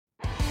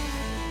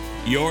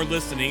You're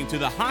listening to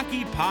the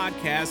Hockey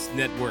Podcast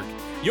Network,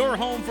 your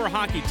home for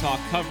hockey talk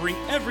covering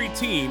every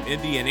team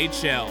in the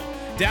NHL.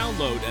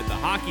 Download at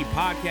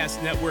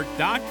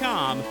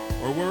thehockeypodcastnetwork.com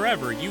or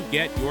wherever you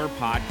get your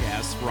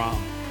podcasts from.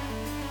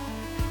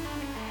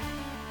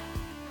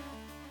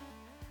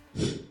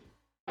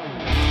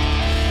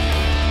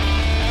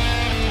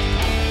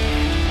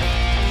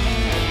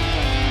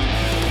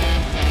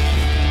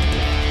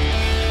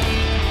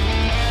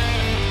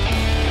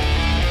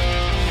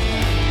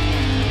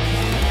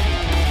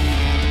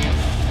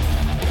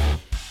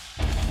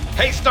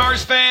 Hey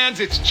Stars fans,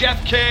 it's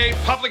Jeff Kay,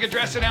 public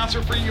address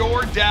announcer for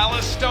your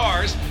Dallas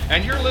Stars,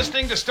 and you're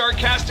listening to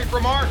Starcastic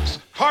Remarks,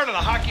 part of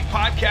the Hockey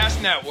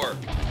Podcast Network.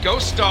 Go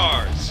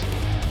Stars!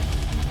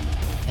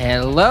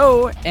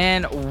 Hello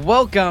and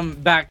welcome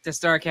back to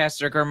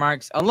Starcastic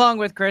Remarks, along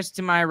with Chris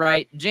to my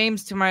right,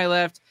 James to my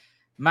left.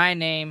 My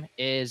name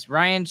is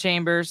Ryan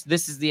Chambers.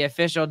 This is the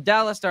official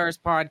Dallas Stars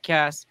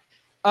podcast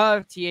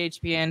of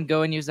THPN.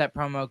 Go and use that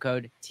promo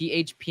code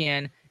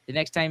THPN the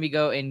next time you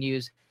go and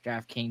use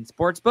DraftKings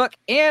Sportsbook.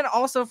 And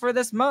also for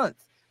this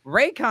month,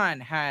 Raycon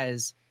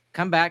has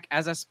come back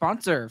as a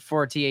sponsor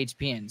for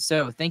THPN.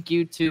 So thank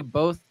you to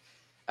both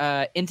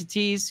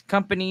entities,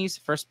 companies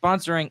for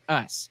sponsoring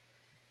us.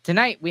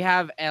 Tonight, we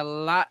have a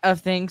lot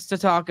of things to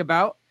talk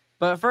about.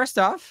 But first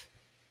off,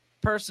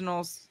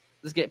 personals.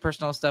 Let's get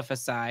personal stuff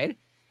aside.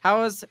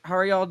 How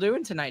are y'all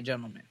doing tonight,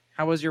 gentlemen?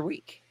 How was your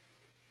week?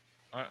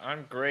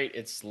 I'm great.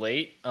 It's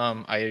late.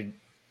 I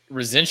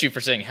resent you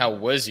for saying how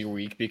was your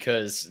week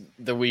because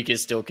the week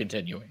is still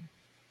continuing.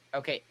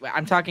 Okay,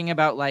 I'm talking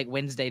about like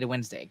Wednesday to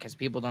Wednesday because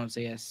people don't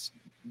see us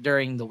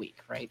during the week,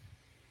 right?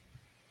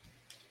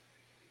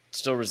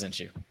 Still resent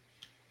you.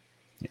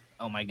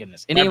 Oh my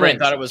goodness. My brain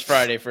thought it was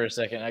Friday for a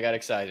second. I got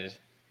excited.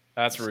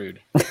 That's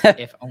rude.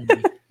 If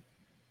only.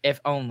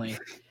 If only.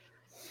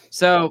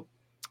 So,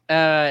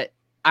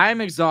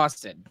 I'm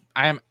exhausted.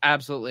 I am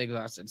absolutely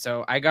exhausted.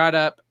 So I got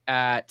up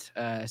at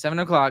 7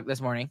 o'clock this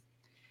morning.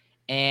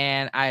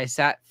 And I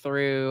sat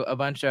through a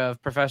bunch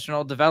of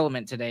professional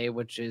development today,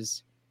 which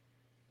is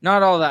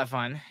not all that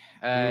fun.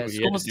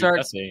 School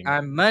starts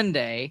on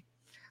Monday.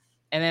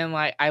 And then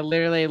I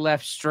literally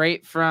left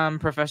straight from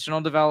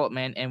professional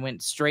development and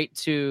went straight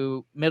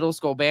to middle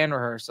school band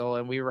rehearsal.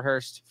 And we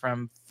rehearsed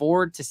from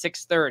 4 to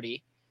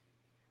 6:30.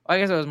 Well, I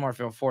guess it was more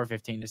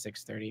 4:15 to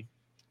 6:30.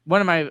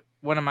 One of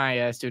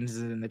my students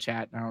is in the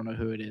chat. I don't know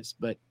who it is,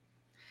 but.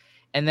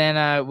 And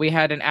then we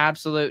had an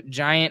absolute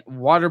giant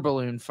water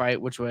balloon fight,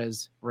 which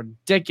was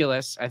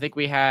ridiculous. I think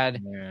we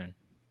had,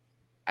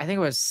 I think it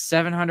was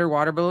 700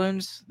 water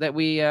balloons that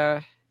we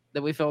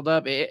filled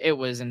up. It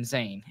was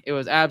insane. It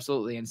was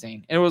absolutely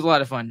insane. It was a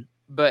lot of fun.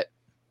 But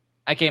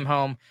I came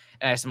home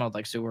and I smelled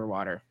like sewer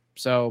water.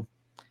 So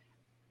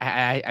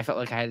I felt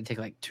like I had to take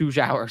like 2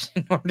 showers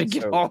in order to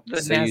get all the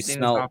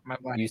nastiness off my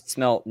body. You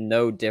smelled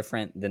no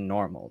different than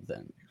normal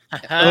then.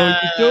 Oh,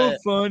 you're so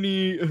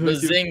funny.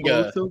 Bazinga.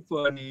 You're so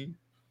funny.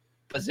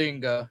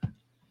 Bazinga.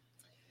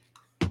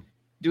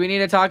 Do we need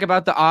to talk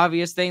about the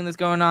obvious thing that's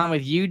going on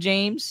with you,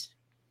 James?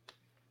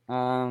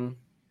 Maybe.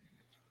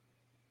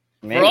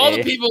 For all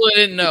the people that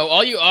didn't know,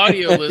 all you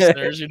audio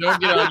listeners who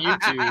don't get on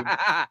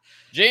YouTube,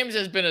 James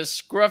has been a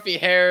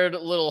scruffy-haired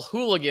little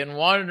hooligan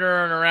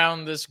wandering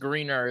around this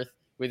green earth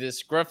with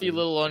his scruffy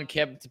little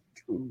unkempt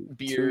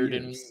beard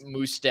and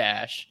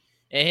mustache.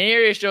 And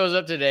here he shows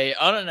up today,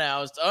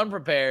 unannounced,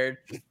 unprepared,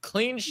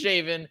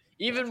 clean-shaven,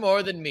 even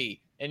more than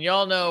me. And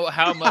y'all know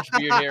how much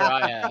beard hair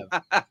I have.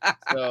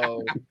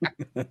 So,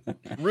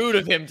 rude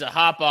of him to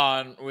hop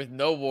on with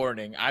no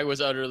warning. I was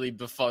utterly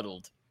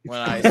befuddled when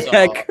I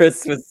saw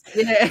Chris was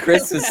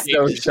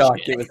so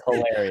shocked. It was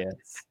hilarious.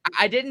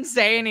 I didn't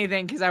say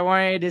anything because I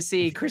wanted to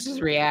see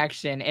Chris's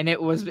reaction, and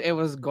it was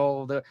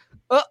gold. It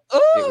was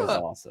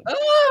awesome.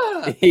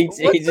 He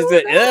just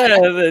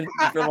went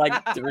for like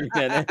 3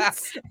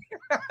 minutes.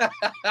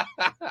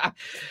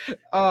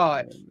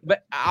 Oh,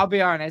 but I'll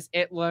be honest,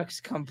 it looks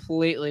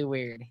completely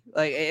weird.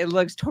 Like it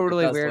looks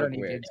totally weird on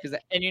you, because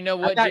and you know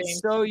what, I got James?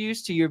 so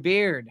used to your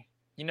beard.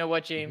 You know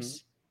what, James?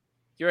 Mm-hmm.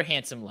 You're a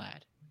handsome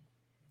lad.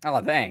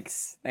 Oh,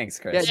 thanks,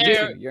 Chris.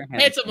 Yeah, you're a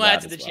handsome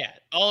lad to the chat,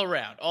 all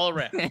around.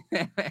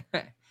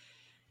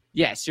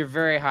 Yes, you're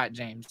very hot,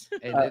 James.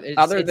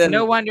 It's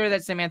no wonder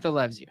that Samantha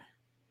loves you.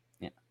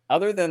 Yeah.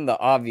 Other than the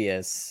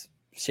obvious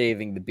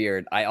shaving the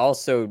beard, I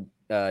also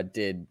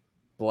did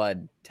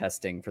blood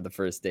testing for the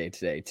first day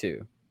today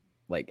too,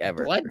 like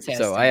ever. Blood testing.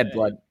 So I had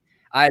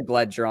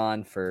blood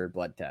drawn for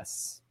blood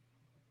tests.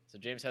 So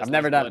James has I've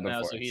never done it now,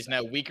 before. So he's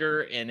now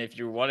weaker, and if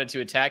you wanted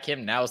to attack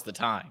him, now's the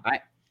time.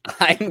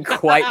 I'm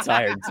quite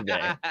tired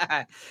today.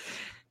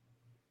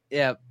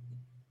 Yeah.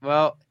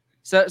 Well,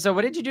 so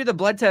what did you do the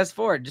blood test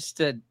for? Just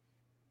to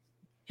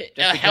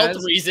health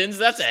reasons.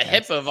 That's a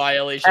HIPAA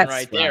violation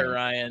there,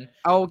 Ryan.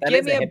 Oh, that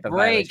give me a HIPAA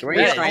break.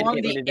 We're on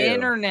the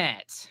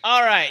internet.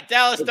 All right,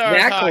 Dallas Stars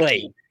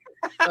exactly.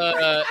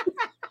 hockey.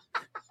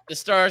 The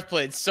Stars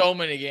played so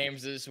many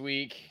games this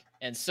week,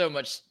 and so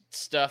much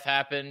stuff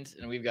happened,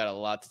 and we've got a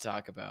lot to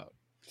talk about.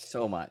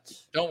 So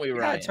much. Don't we,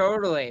 Ryan? Yeah,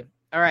 totally.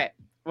 All right.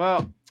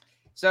 Well,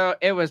 So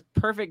it was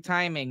perfect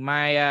timing.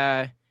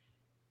 My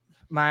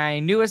my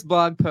newest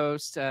blog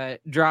post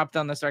dropped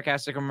on the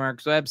Sarcastic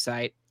Remarks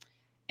website.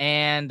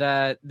 And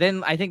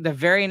then I think the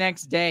very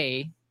next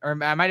day,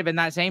 or I might have been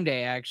that same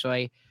day,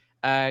 actually,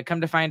 come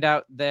to find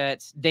out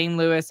that Dane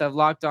Lewis of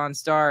Locked On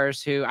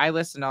Stars, who I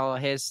listen to all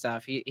of his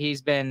stuff,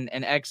 he's been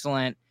an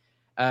excellent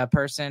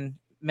person,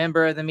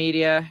 member of the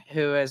media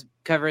who has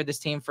covered this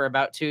team for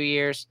about 2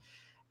 years.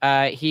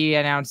 He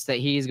announced that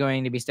he's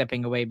going to be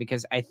stepping away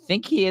because I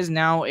think he is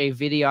now a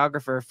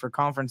videographer for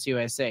Conference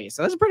USA.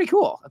 So that's pretty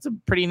cool. That's a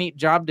pretty neat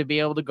job to be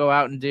able to go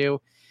out and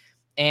do.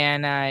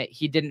 And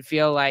he didn't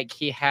feel like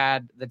he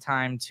had the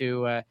time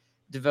to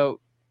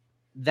devote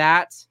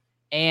that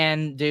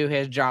and do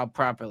his job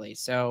properly.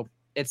 So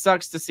it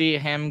sucks to see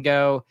him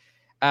go.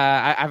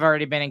 I've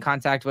already been in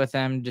contact with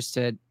him just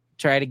to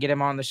try to get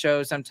him on the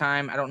show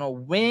sometime. I don't know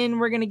when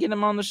we're going to get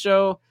him on the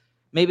show.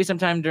 Maybe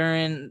sometime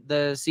during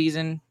the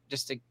season,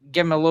 just to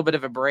give him a little bit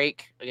of a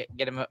break,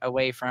 get him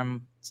away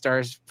from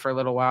Stars for a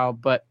little while.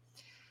 But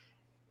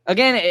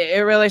again, it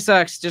really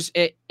sucks.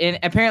 And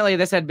apparently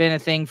this had been a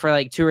thing for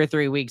like 2 or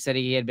 3 weeks that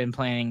he had been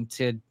planning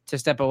to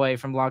step away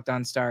from Locked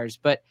On Stars,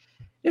 but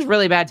it's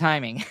really bad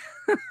timing.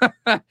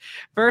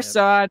 First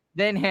Saad,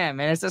 then him.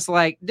 And it's just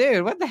like,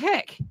 dude, what the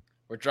heck?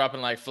 We're dropping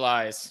like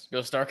flies.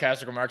 Go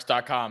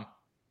StarcasticRemarks.com.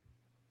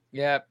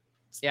 Yep.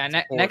 Yeah,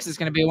 next is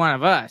going to be one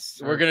of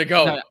us. We're going to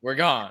go. No, we're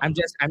gone. I'm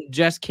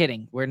just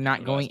kidding. We're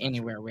not going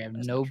anywhere. We have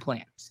no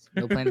plans.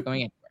 No plans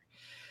going anywhere.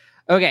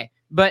 Okay,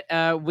 but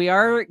we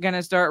are going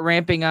to start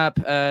ramping up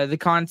the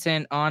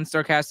content on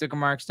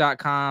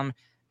StarcasticRemarks.com.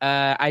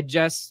 I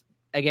just,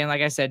 again,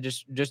 like I said,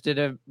 just did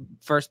a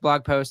first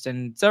blog post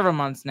in several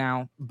months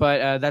now,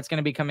 but that's going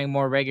to be coming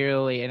more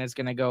regularly, and it's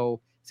going to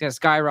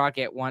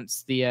skyrocket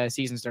once the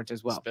season starts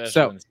as well.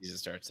 Especially when the season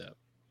starts up.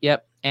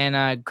 Yep,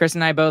 and Chris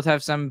and I both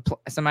have some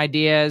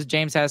ideas.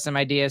 James has some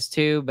ideas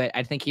too, but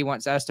I think he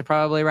wants us to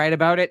probably write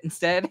about it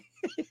instead,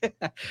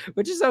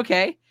 which is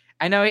okay.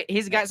 I know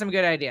he's got some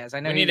good ideas.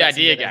 I know we need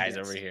idea guys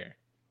over here.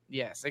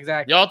 Yes,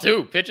 exactly. Y'all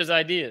too. Pitch his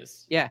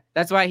ideas. Yeah,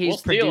 that's why he's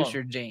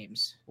producer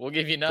James. We'll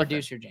give you nothing.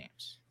 Producer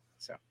James.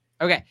 So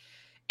okay.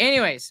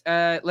 Anyways,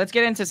 let's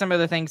get into some of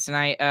the things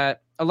tonight. A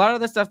lot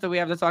of the stuff that we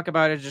have to talk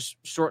about is just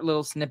short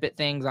little snippet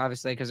things,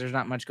 obviously, because there's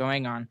not much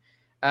going on.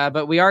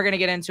 But we are going to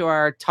get into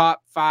our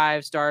top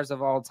 5 stars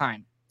of all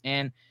time.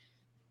 And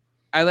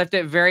I left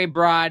it very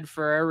broad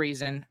for a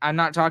reason. I'm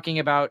not talking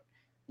about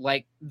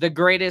like the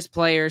greatest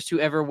players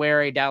to ever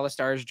wear a Dallas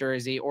Stars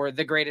jersey or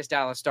the greatest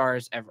Dallas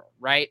Stars ever,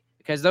 right?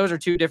 Because those are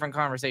two different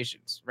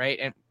conversations,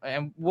 right?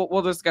 And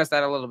we'll discuss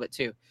that a little bit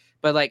too.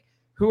 But like,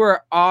 who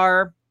are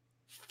our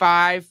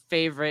 5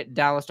 favorite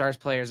Dallas Stars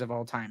players of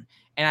all time?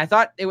 And I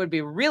thought it would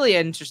be really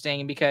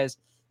interesting because,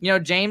 you know,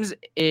 James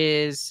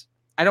is,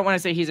 I don't want to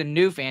say he's a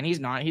new fan. He's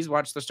not. He's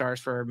watched the Stars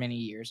for many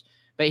years,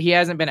 but he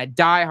hasn't been a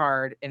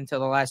diehard until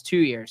the last 2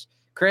 years.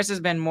 Chris has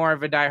been more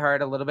of a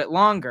diehard a little bit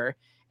longer.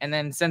 And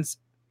then since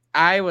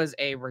I was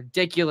a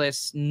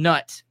ridiculous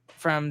nut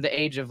from the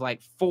age of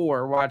like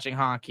 4 watching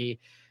hockey,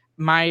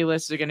 my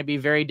lists are going to be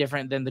very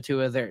different than the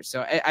two of theirs.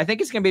 So I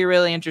think it's going to be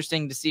really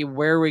interesting to see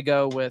where we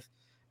go with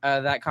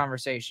that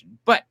conversation.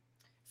 But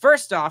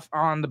first off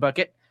on the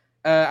bucket,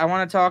 I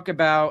want to talk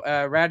about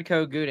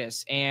Radko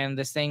Gudas and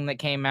this thing that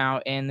came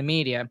out in the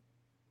media.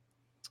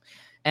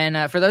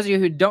 And for those of you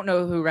who don't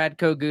know who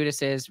Radko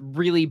Gudas is,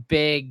 really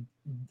big,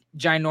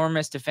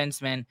 ginormous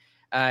defenseman,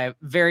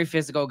 very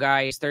physical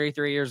guy. He's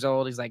 33 years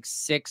old. He's like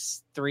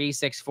 6'3",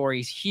 6'4".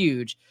 He's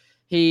huge.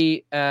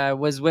 He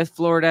was with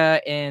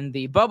Florida in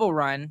the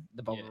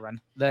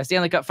the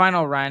Stanley Cup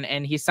final run,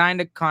 and he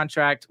signed a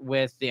contract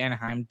with the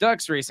Anaheim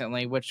Ducks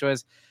recently, which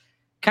was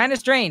kind of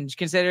strange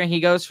considering he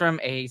goes from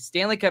a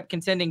Stanley Cup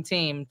contending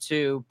team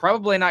to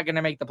probably not going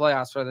to make the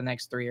playoffs for the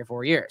next 3 or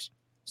 4 years.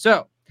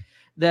 So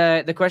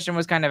the question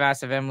was kind of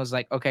asked of him was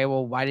like, okay,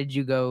 well, why did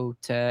you go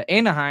to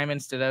Anaheim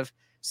instead of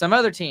some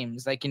other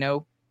teams? Like, you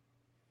know,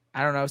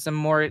 I don't know, some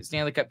more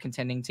Stanley Cup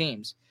contending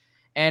teams.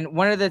 And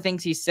one of the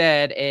things he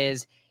said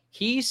is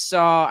he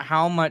saw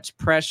how much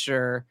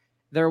pressure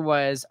there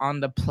was on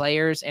the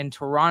players in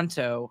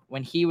Toronto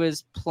when he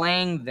was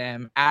playing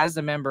them as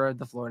a member of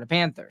the Florida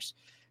Panthers.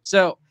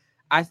 So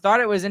I thought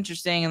it was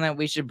interesting and that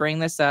we should bring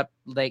this up.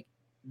 Like,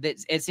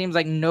 it seems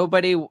like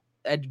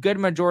a good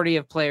majority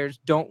of players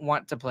don't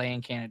want to play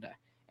in Canada.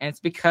 And it's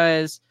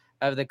because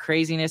of the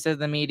craziness of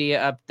the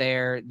media up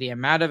there, the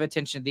amount of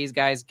attention these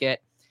guys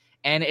get.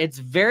 And it's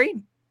very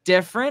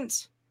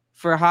different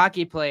for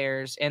hockey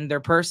players and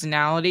their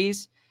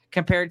personalities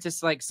compared to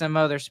like some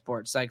other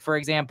sports. Like, for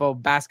example,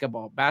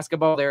 basketball.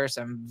 There are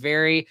some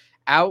very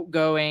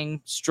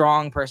outgoing,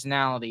 strong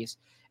personalities.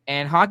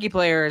 And hockey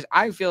players,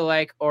 I feel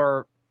like,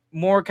 are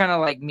more kind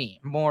of like me,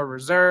 more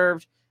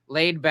reserved,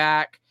 laid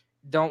back,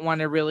 don't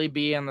want to really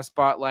be in the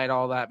spotlight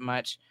all that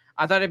much.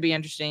 I thought it'd be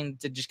interesting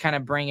to just kind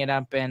of bring it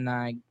up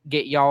and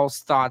get y'all's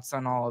thoughts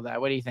on all of that.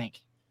 What do you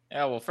think?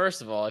 Yeah, well,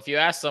 first of all, if you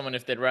ask someone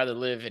if they'd rather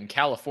live in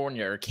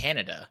California or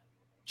Canada,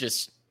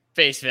 just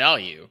face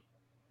value,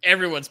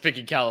 everyone's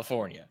picking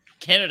California.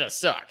 Canada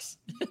sucks.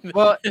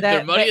 Well,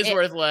 their money is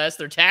worth less.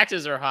 Their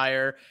taxes are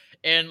higher,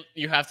 and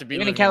you have to be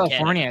even in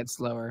California. It's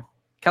lower.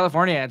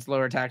 California has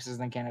lower taxes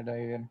than Canada,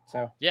 even.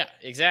 So yeah,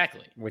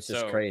 exactly. Which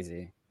is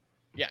crazy.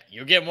 Yeah,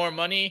 you get more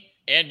money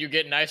and you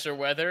get nicer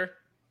weather.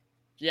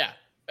 Yeah,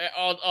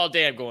 all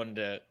day I'm going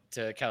to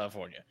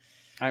California.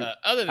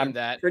 Other than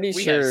that, pretty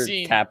sure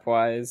cap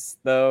wise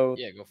though,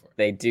 yeah, go for it.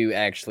 They do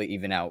actually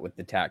even out with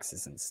the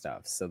taxes and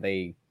stuff, so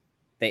they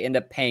end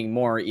up paying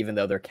more even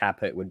though their cap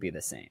hit would be the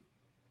same.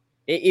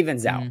 It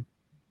evens out.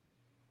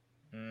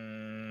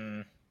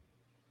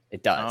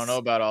 It does. I don't know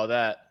about all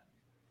that.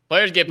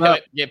 Players get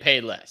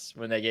paid less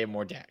when they get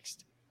more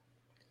taxed.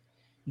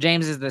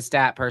 James is the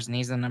stat person.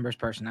 He's the numbers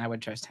person. I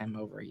would trust him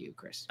over you,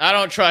 Chris. I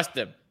don't trust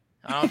him.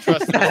 I don't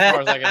trust him as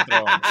far as I can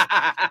throw him.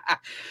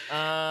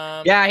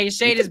 Yeah, he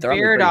shaved his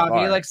beard off.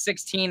 He looks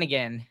 16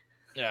 again.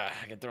 Yeah,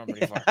 I can throw him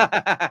pretty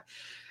far.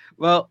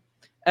 Well,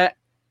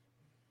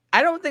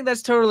 I don't think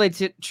that's totally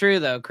true,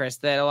 though, Chris,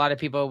 that a lot of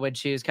people would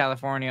choose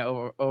California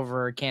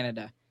over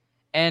Canada.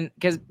 And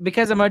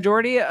because a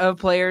majority of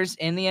players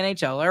in the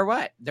NHL are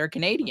what? They're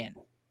Canadian.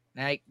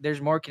 Like,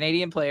 there's more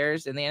Canadian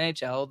players in the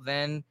NHL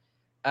than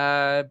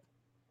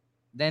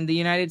the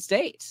United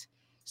States.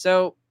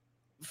 So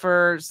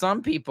for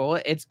some people,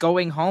 it's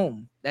going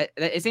home. That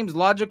it seems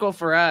logical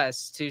for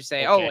us to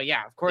say, okay. Oh, well,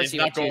 yeah, of course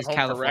he's not going home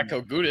California.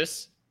 For Radko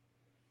Gudas.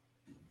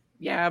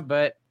 Yeah,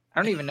 but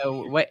I don't even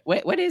know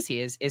what is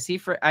he? Is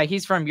he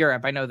he's from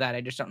Europe? I know that.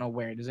 I just don't know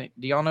where. Do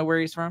y'all know where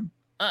he's from?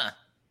 No.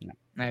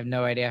 I have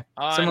no idea.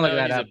 Someone look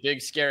that up. He's a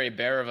big scary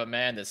bear of a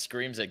man that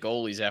screams at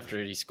goalies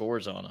after he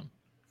scores on them.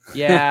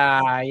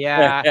 Yeah.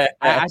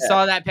 I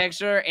saw that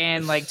picture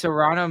and like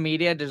Toronto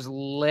media just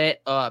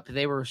lit up.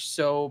 They were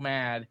so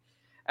mad.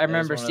 I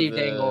remember Steve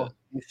Dangle.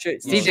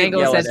 Steve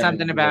Dangle said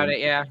something about it.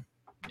 Yeah.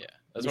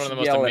 That's one of the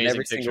most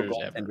amazing pictures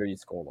ever. You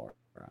scored on.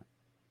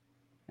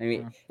 I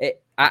mean,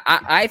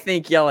 I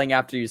think yelling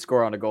after you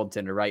score on a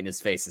goaltender right in his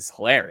face is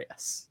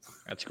hilarious.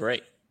 That's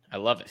great. I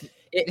love it.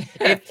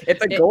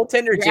 If a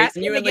goaltender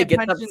genuinely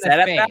gets upset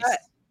at that,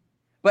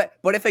 but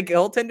if a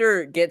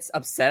goaltender gets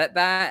upset at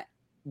that,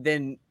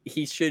 then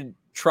he should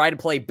try to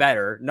play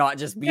better, not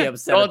just be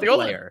upset at the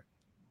player.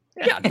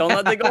 Yeah, don't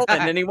let the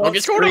goaltender, and he won't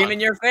scream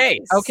in your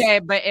face. Okay,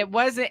 but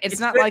it's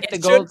not like the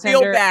goaltender. It should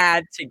feel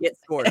bad to get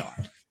scored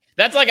on.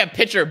 That's like a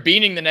pitcher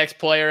beating the next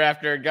player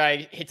after a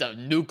guy hits a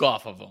nuke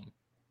off of him.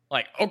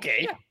 Like,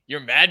 okay,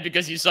 you're mad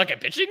because you suck at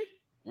pitching?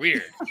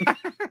 Weird.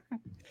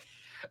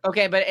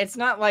 Okay, but it's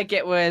not like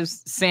it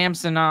was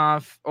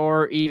Samsonov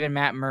or even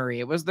Matt Murray.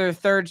 It was their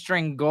third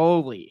string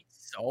goalie.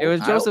 So, it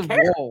was Joseph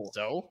Woll.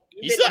 So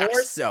he sucks.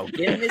 More so.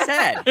 Get in his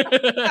head.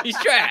 He's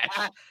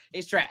trash.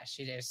 He's trash.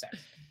 He just sucks.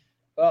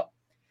 Well,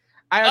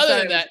 other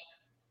than that,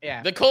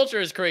 the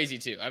culture is crazy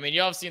too. I mean,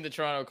 y'all have seen the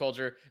Toronto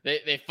culture.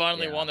 They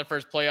finally won their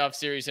first playoff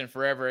series in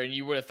forever, and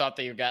you would have thought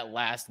they got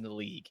last in the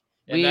league.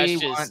 And we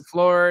want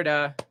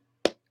Florida.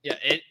 Yeah,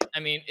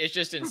 it's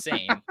just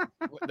insane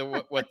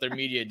what their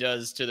media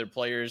does to their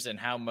players and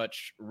how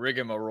much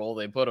rigmarole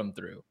they put them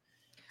through.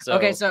 So,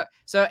 okay, so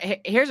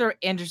here's an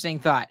interesting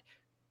thought.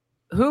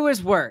 Who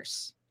is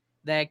worse,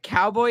 the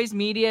Cowboys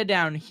media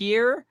down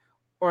here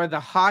or the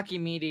hockey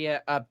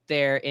media up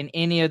there in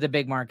any of the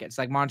big markets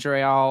like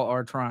Montreal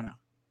or Toronto?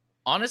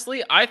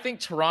 Honestly, I think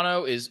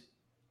Toronto is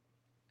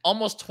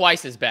almost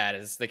twice as bad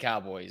as the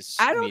Cowboys.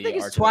 I don't think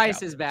it's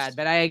twice as bad,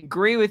 but I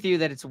agree with you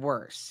that it's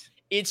worse.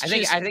 I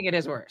think it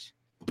is worse.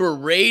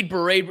 Berate.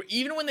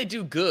 Even when they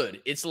do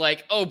good, it's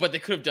like, oh, but they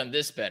could have done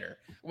this better.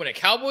 When a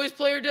Cowboys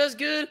player does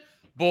good,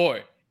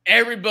 boy,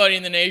 everybody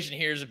in the nation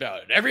hears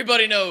about it.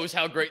 Everybody knows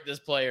how great this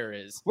player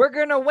is. We're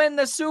going to win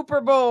the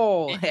Super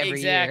Bowl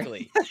every year.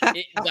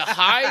 The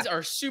highs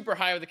are super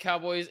high with the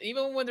Cowboys.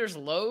 Even when there's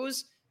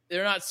lows,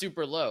 they're not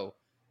super low.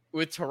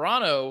 With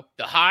Toronto,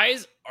 the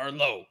highs are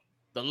low.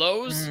 The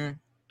lows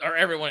are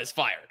everyone is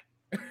fired.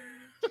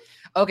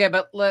 Okay,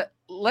 but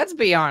let's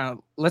be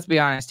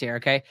honest here,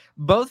 okay?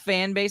 Both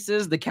fan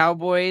bases, the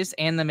Cowboys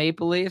and the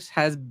Maple Leafs,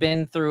 has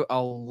been through a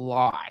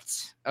lot,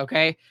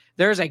 okay?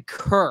 There's a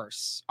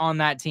curse on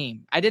that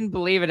team. I didn't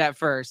believe it at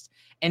first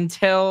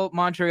until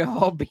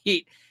Montreal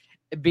beat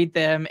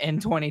them in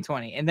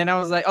 2020. And then I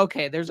was like,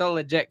 okay, there's a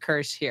legit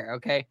curse here,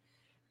 okay?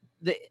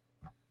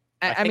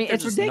 I mean,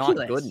 it's ridiculous.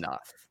 Not good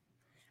enough.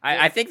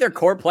 I think their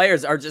core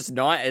players are just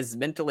not as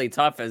mentally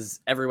tough as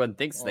everyone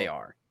thinks they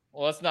are.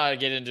 Well, let's not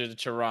get into the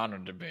Toronto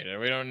debate.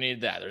 We don't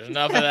need that. There's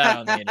enough of that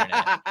on the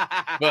internet.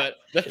 But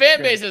the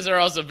fan bases are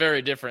also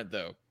very different,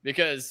 though,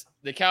 because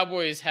the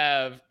Cowboys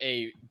have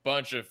a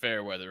bunch of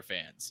fair weather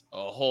fans,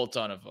 a whole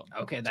ton of them.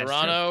 Okay, that's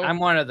Toronto. True. I'm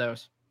one of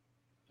those.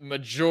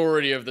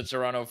 Majority of the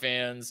Toronto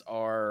fans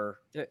are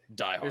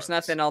diehards. There's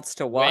nothing else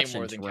to watch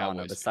in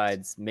Toronto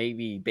besides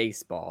maybe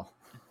baseball.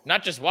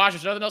 Not just watch.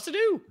 There's nothing else to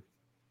do.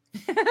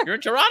 You're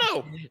in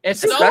Toronto.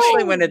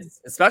 especially when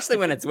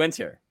it's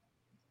winter.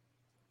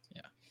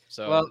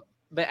 So, well,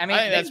 but I mean,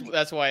 I think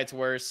that's why it's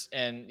worse,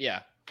 and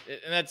and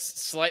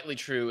that's slightly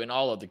true in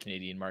all of the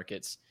Canadian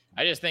markets.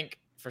 I just think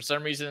for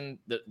some reason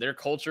their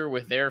culture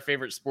with their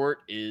favorite sport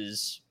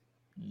is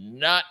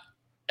not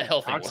a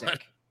healthy one.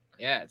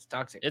 Yeah, it's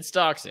toxic. It's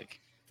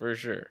toxic for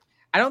sure.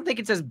 I don't think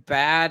it's as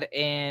bad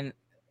in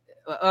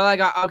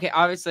okay,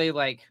 obviously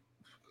like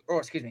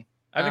excuse me.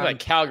 I think like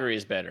Calgary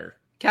is better.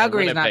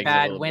 Calgary is not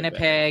bad.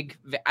 Winnipeg,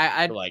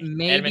 I'd like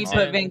maybe Edmonton,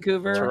 put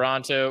Vancouver.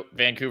 Toronto,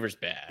 Vancouver's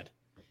bad.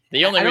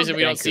 The only reason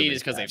we don't see it is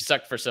because they've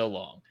sucked for so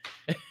long.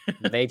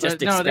 They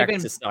just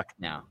expect to suck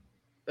now.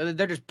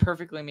 They're just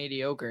perfectly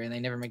mediocre and they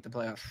never make the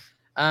playoffs.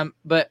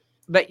 But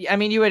I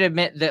mean, you would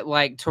admit that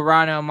like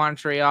Toronto,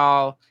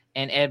 Montreal,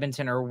 and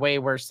Edmonton are way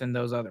worse than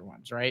those other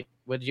ones, right?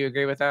 Would you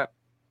agree with that?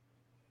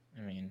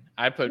 I mean,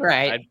 I put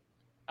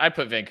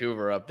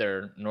Vancouver up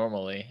there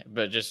normally,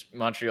 but just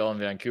Montreal and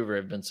Vancouver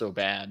have been so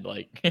bad.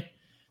 Like,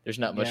 there's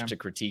not much to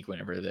critique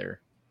whenever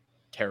they're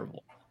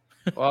terrible.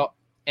 Well,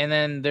 and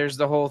then there's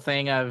the whole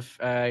thing of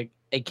a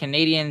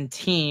Canadian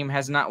team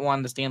has not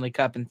won the Stanley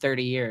Cup in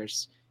 30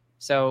 years.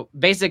 So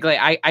basically,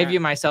 I view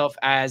myself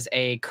as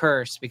a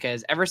curse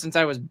because ever since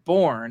I was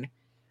born,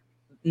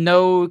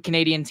 no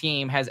Canadian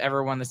team has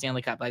ever won the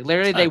Stanley Cup. Like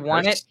literally, they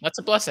won it. That's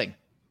a blessing.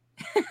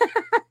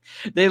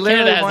 They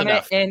literally won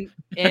it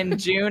in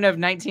June of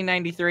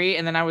 1993,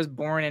 and then I was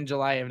born in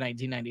July of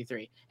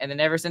 1993, and then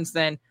ever since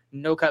then,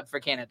 no cup for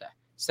Canada.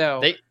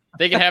 So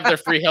they can have their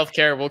free health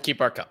care. We'll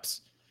keep our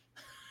cups.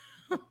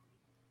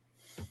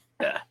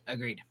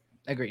 Agreed.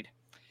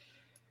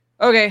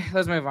 Okay,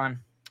 let's move on.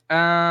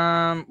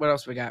 What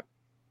else we got?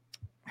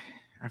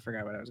 I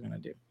forgot what I was gonna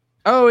do.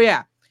 Oh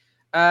yeah.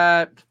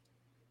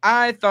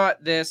 I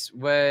thought this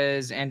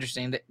was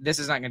interesting. This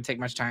is not gonna take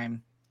much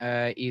time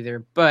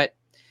either, but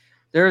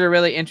there was a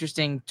really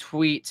interesting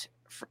tweet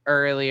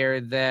earlier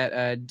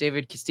that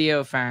David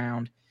Castillo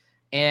found,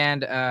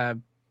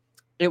 and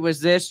it was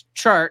this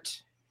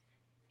chart,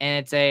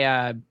 and it's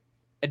a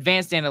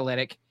advanced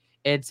analytic.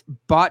 It's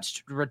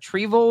botched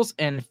retrievals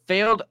and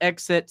failed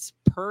exits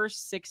per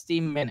 60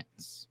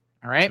 minutes.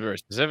 All right. Very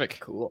specific.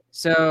 Cool.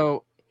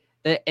 So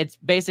it's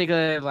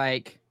basically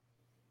like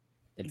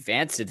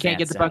advanced. Can't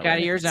get the puck out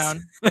of your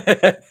zone.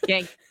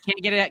 can't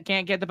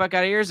get the puck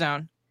out of your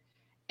zone.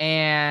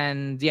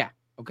 And yeah.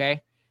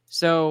 Okay.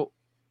 So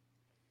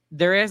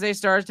there is a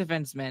Stars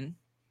defenseman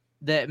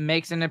that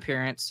makes an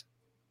appearance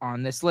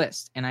on this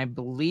list. And I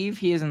believe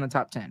he is in the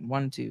top 10.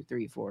 1, 2,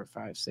 3, 4,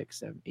 5, 6,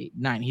 7, 8,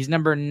 9. He's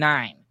number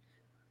 9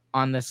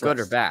 on this list. Good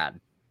or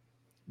bad?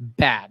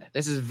 Bad.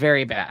 This is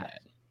very bad.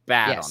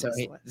 Bad yeah, on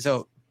this list.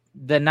 So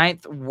the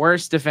 9th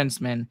worst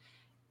defenseman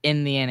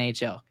in the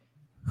NHL.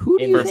 Who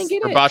do you think it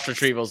is? For botched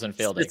retrievals and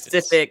failed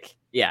exits.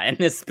 Yeah, in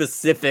this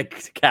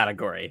specific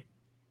category.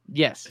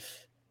 Yes.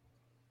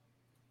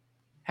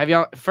 Have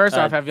y'all? First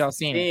off, have y'all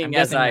seen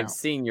it? I've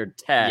seen your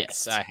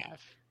text. Yes,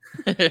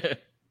 I have.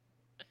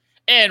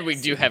 And we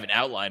do have an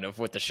outline of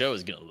what the show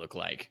is going to look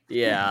like.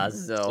 Yeah,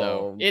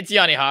 so it's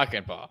Jani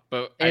Hakanpää,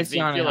 but I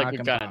feel like we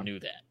kind of knew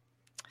that.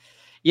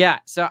 Yeah,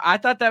 so I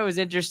thought that was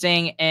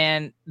interesting,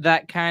 and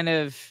that kind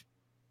of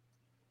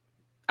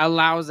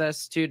allows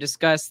us to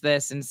discuss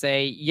this and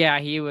say, yeah,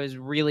 he was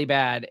really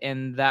bad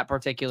in that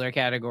particular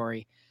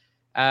category.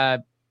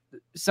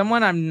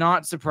 Someone I'm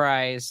not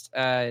surprised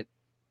that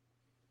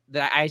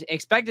I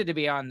expected to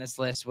be on this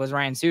list was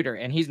Ryan Suter,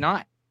 and he's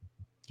not.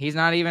 He's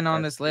not even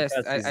on this list.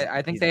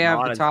 I think they have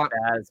the top.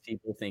 As bad as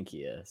people think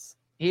he is.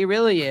 He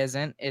really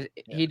isn't.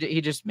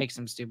 He just makes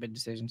some stupid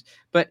decisions.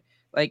 But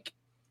like,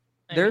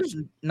 there's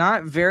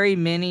not very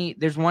many.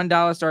 There's one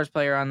Dallas Stars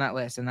player on that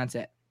list, and that's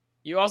it.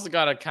 You also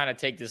got to kind of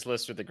take this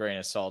list with a grain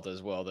of salt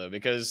as well, though,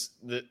 because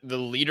the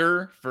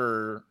leader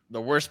for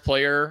the worst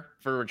player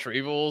for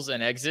retrievals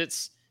and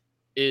exits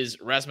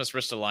is Rasmus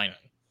Ristolainen,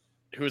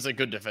 who is a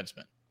good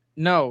defenseman.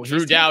 No,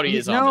 Drew Doughty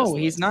is on this list. No,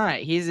 he's not.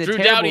 He's a Drew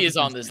Doughty is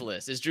on this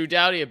list. Is Drew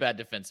Doughty a bad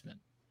defenseman?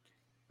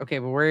 Okay,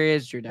 but where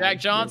is Drew Doughty? Jack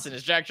Johnson.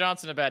 Is Jack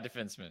Johnson a bad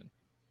defenseman?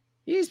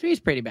 He's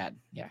pretty bad.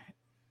 Yeah.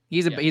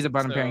 He's a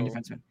bottom pairing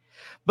defenseman.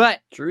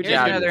 But Drew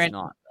Doughty is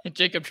not.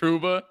 Jacob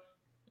Trouba.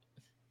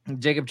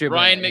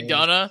 Ryan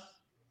McDonough.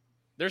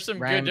 There's some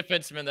good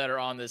defensemen that are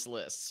on this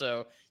list.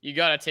 So you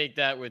got to take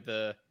that with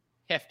a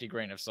hefty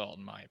grain of salt,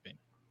 in my opinion.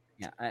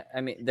 Yeah, I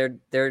mean,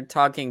 they're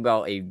talking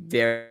about a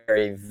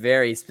very,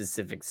 very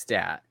specific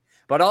stat,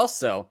 but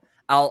also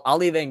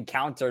I'll even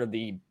counter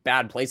the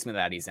bad placement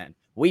that he's in.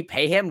 We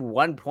pay him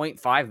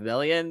 $1.5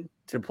 million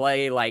to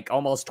play like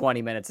almost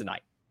 20 minutes a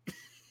night.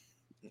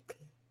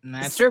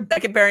 That's true.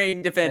 Second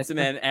pairing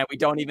defenseman, and we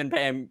don't even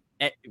pay him.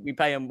 We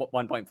pay him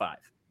 1.5.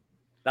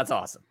 That's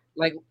awesome.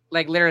 Like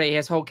literally,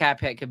 his whole cap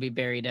hit could be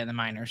buried in the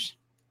minors.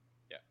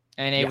 Yeah,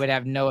 and it would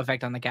have no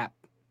effect on the cap.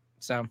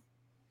 So.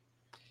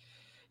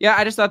 Yeah,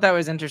 I just thought that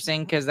was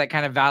interesting because that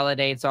kind of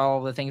validates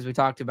all the things we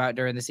talked about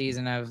during the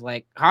season of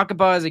like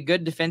Hakanpää is a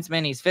good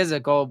defenseman. He's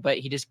physical, but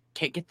he just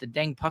can't get the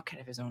dang puck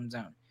out of his own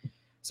zone.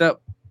 So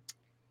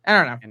I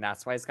don't know. And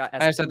that's why he's got I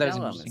just thought that was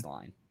interesting. On his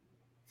line.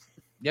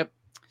 Yep.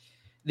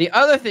 The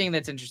other thing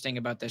that's interesting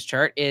about this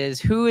chart is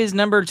who is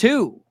number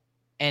 2.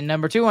 And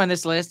number 2 on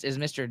this list is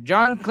Mr.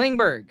 John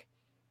Klingberg.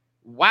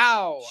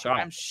 Wow.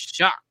 I'm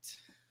shocked.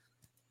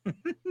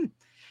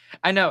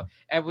 I know.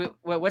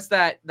 What's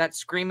that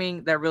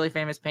screaming, that really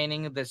famous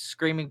painting, the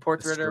screaming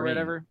portrait or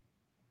whatever?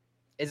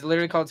 Is it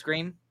literally called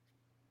Scream?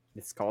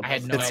 It's called. I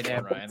had no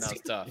idea. Ryan, that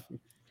was tough.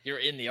 You're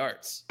in the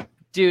arts,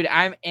 dude.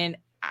 I'm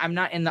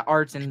not in the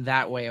arts in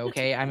that way.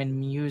 Okay, I'm in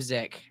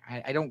music.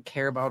 I don't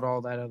care about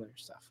all that other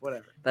stuff.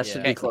 Whatever. That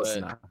should be close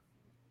enough.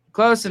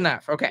 Close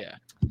enough. Okay. Yeah.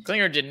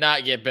 Klinger did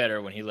not get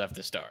better when he left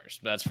the Stars.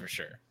 That's for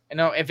sure.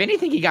 No, if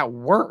anything, he got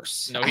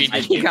worse. No, he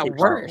did. He got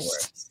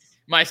worse.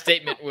 My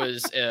statement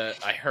was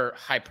I heard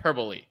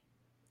hyperbole.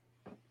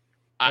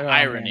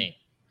 Irony. Man.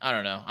 I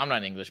don't know. I'm not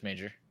an English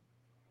major.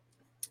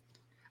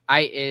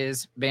 I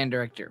is band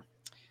director.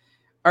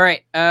 All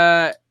right.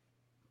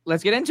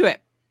 Let's get into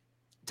it.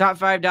 Top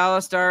 5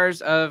 Dallas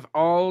Stars of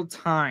all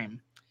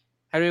time.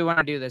 How do we want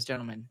to do this,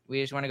 gentlemen?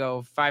 We just want to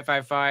go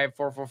 5-5-5,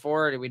 4-4-4,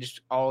 or do we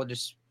just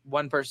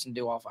one person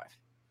do all 5?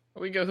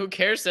 We go who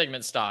cares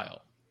segment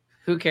style.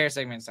 Who cares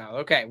segment style?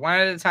 Okay, one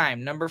at a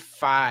time. Number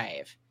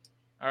 5.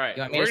 All right,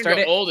 we're going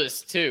to go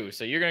oldest too.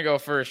 So you're going to go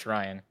first,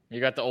 Ryan. You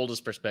got the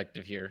oldest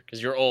perspective here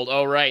because you're old.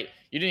 Oh, right.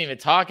 You didn't even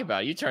talk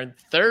about it. You turned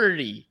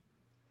 30.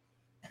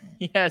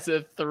 He has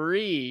a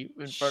 3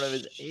 in front of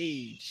his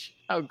age.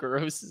 How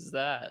gross is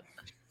that?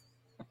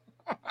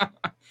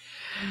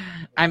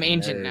 I'm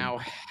ancient now.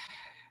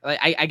 Like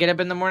I get up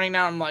in the morning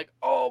now. I'm like,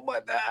 oh, my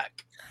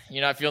back.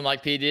 You're not feeling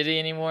like P. Diddy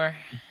anymore?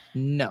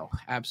 No,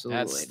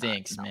 absolutely. That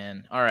stinks, not.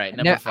 man. All right,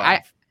 number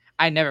 5.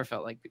 I never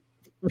felt like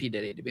P.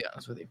 Diddy, to be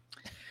honest with you.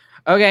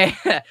 Okay,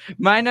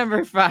 my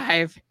number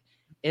 5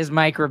 is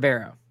Mike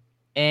Ribeiro.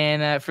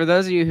 And for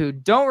those of you who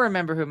don't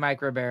remember who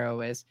Mike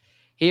Ribeiro is,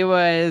 he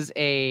was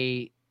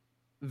a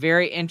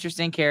very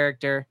interesting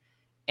character.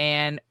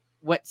 And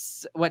what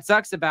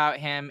sucks about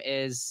him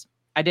is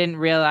I didn't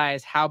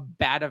realize how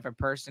bad of a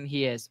person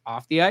he is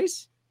off the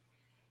ice.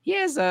 He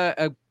has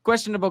a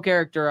questionable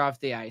character off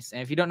the ice.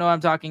 And if you don't know what I'm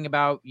talking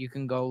about, you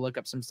can go look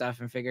up some stuff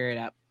and figure it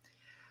out.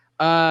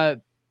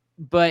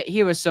 But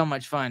he was so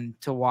much fun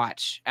to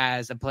watch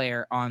as a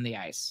player on the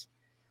ice.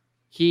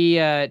 He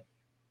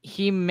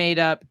made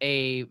up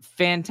a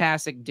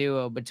fantastic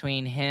duo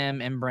between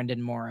him and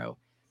Brendan Morrow.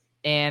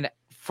 And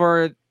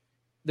for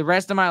the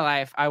rest of my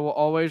life, I will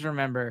always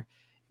remember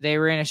they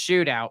were in a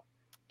shootout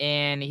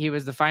and he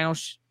was the final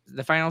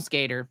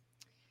skater.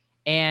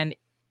 And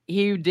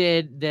he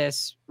did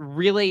this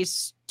really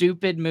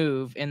stupid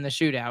move in the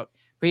shootout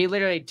where he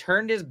literally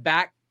turned his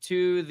back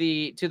to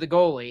the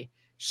goalie,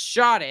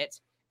 shot it,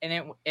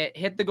 and it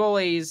hit the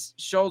goalie's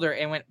shoulder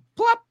and went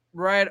plop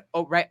right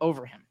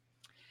over him.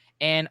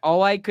 And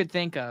all I could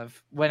think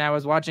of when I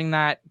was watching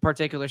that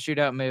particular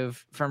shootout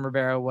move from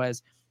Ribeiro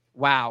was,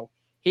 wow,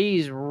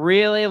 he's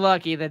really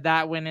lucky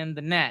that went in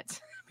the net.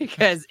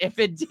 Because if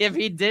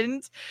he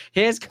didn't,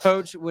 his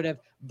coach would have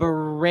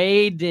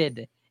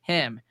berated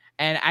him.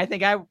 And I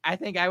think I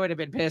would have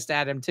been pissed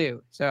at him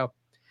too. So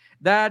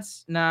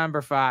that's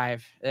number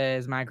 5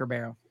 is Mike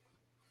Ribeiro.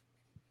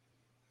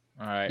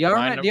 All right.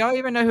 Do y'all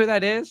even know who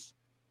that is?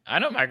 I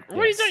know Mike. What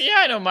are you talking? Yeah,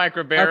 I know Mike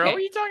Ribeiro. Okay. What are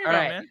you talking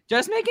about, man?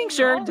 Just making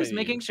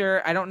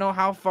sure. I don't know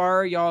how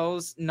far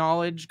y'all's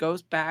knowledge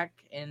goes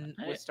back.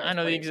 I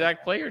know the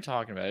exact player you're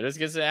talking about. It just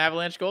gets an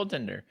Avalanche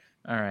goaltender.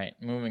 All right,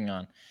 moving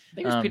on. I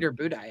think it was Peter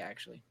Budaj,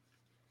 actually.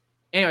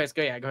 Anyways,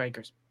 go ahead,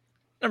 Chris.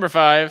 Number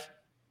 5,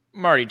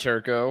 Marty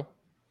Turco.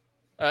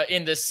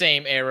 In the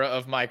same era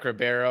of Mike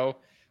Ribeiro,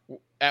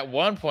 at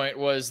one point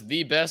was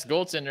the best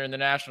goaltender in the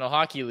National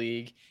Hockey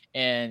League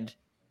and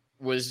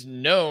was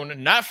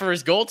known not for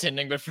his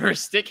goaltending, but for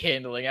his stick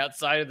handling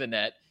outside of the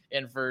net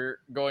and for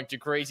going to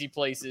crazy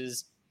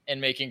places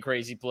and making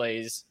crazy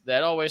plays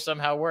that always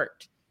somehow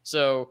worked.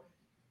 So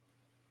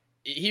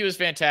he was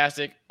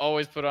fantastic,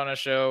 always put on a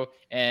show,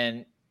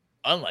 and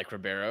unlike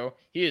Ribeiro,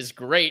 he is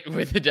great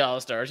with the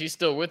Dallas Stars. He's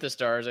still with the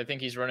Stars. I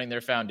think he's running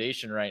their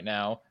foundation right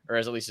now, or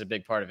as at least a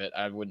big part of it.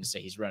 I wouldn't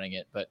say he's running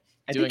it, but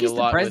doing a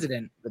lot with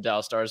the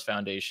Dallas Stars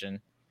Foundation.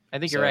 I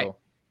think you're right.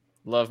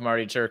 Love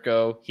Marty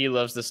Turco. He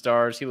loves the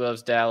Stars. He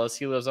loves Dallas.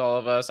 He loves all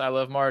of us. I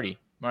love Marty.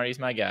 Marty's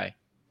my guy.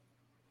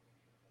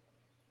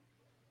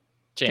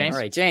 James. All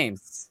right,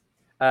 James.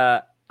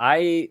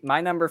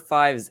 My number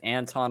 5 is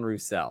Anton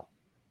Roussel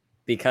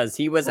because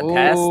he was a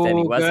pest and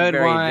he wasn't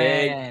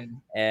very big.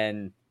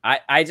 And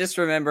I just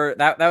remember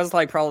that was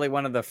like probably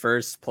one of the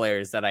first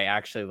players that I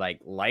actually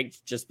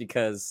liked just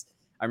because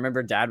I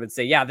remember Dad would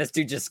say, yeah, this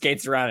dude just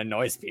skates around and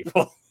annoys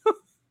people.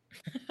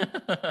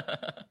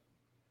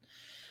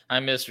 I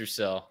miss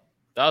Roussel.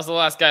 That was the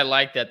last guy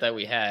like that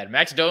we had.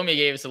 Max Domi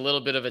gave us a little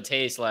bit of a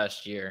taste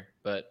last year,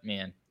 but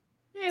man.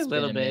 A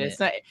little bit.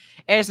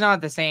 It's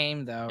not the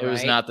same though. It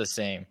was not the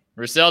same.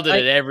 Roussel did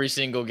it every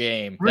single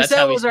game.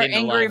 Roussel was our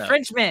angry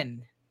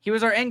Frenchman. He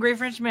was our angry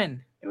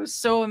Frenchman. It was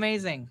so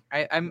amazing.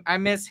 I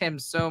miss him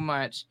so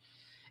much.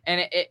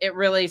 And it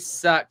really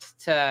sucked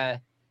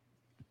to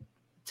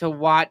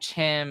watch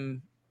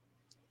him,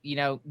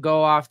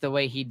 go off the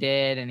way he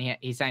did. And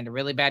he signed a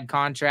really bad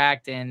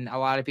contract in a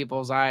lot of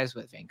people's eyes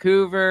with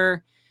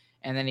Vancouver.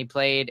 And then he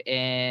played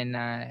in,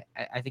 I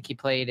think he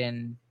played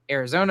in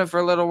Arizona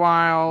for a little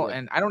while.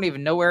 And I don't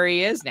even know where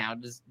he is now.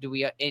 Does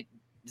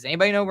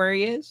anybody know where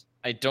he is?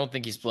 I don't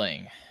think he's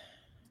playing.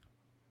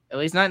 At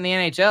least not in the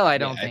NHL, I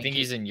don't think. I think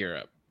he's in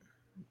Europe.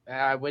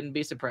 I wouldn't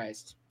be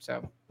surprised.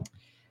 So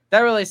that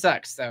really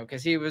sucks though,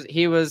 because he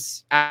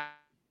was.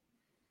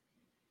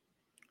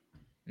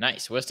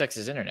 Nice. West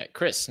Texas Internet.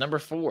 Chris, number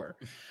 4.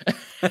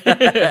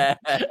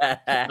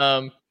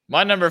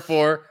 My number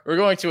 4, we're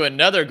going to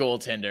another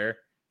goaltender.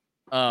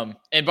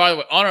 And by the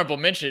way, honorable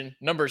mention,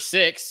 number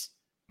 6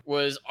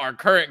 was our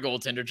current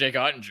goaltender, Jake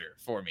Ottinger,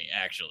 for me,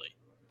 actually.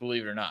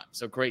 Believe it or not.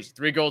 So crazy.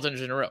 3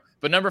 goaltenders in a row.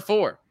 But number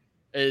 4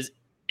 is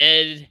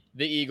Ed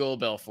the Eagle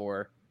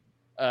Belfour,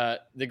 the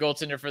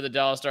goaltender for the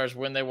Dallas Stars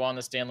when they won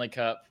the Stanley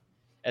Cup.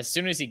 As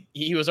soon as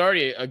he was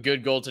already a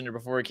good goaltender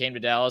before he came to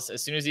Dallas.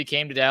 As soon as he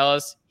came to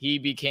Dallas, he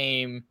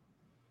became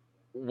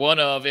one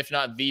of, if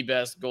not the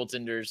best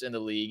goaltenders in the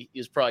league. He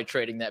was probably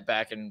trading that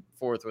back and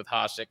forth with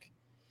Hasek.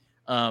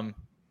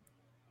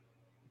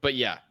 But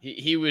yeah,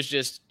 he was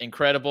just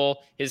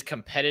incredible. His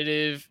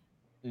competitive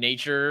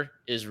nature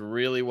is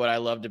really what I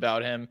loved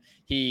about him.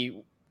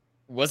 He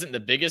wasn't the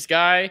biggest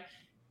guy,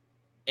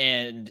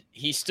 and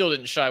he still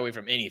didn't shy away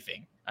from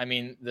anything. I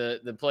mean,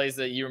 the plays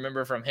that you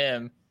remember from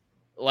him,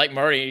 like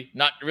Marty,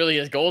 not really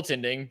his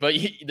goaltending, but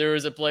there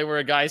was a play where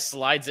a guy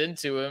slides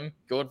into him,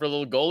 going for a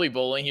little goalie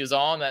bowling. He was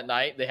on that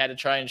night. They had to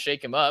try and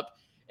shake him up.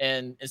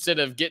 And instead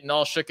of getting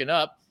all shooken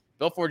up,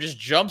 Belfour just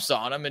jumps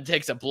on him and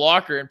takes a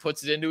blocker and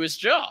puts it into his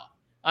jaw.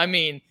 I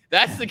mean,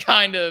 that's the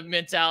kind of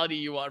mentality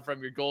you want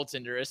from your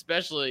goaltender,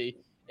 especially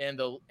in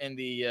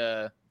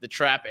the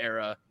trap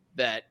era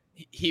that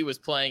he was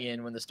playing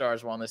in when the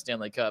Stars won the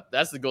Stanley Cup.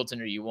 That's the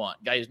goaltender you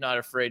want. Guy who's not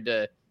afraid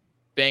to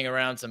bang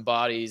around some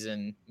bodies,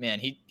 and man,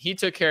 he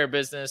took care of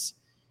business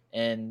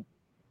and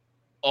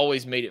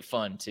always made it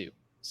fun too.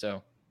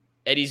 So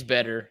Eddie's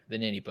better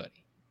than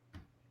anybody.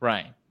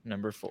 Ryan,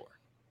 number 4.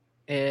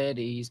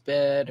 Eddie's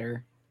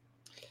better.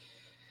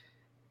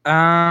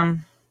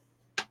 Man,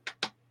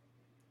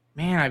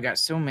 I've got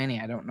so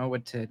many. I don't know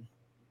what to.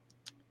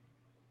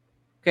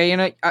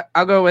 Okay,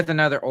 I'll go with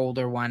another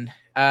older one.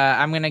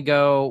 I'm gonna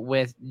go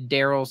with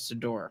Daryl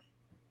Sydor.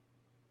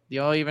 Do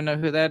y'all even know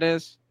who that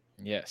is?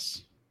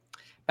 Yes.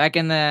 Back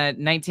in the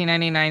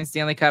 1999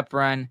 Stanley Cup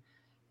run,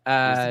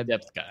 the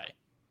depth guy.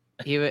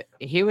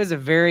 he was a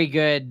very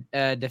good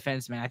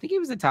defenseman. I think he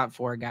was a top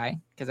 4 guy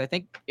because I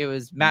think it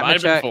was Matt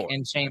Tkachuk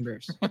and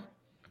Chambers.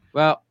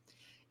 Well,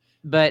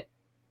 but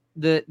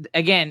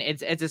again,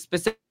 it's a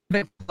specific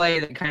play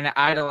that kind of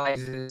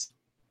idolizes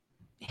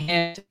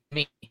him to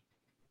me.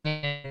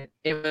 And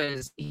it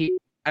was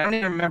I don't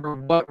even remember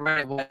what run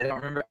it was. I don't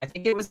remember. I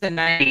think it was the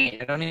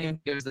 98. I don't even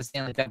think it was the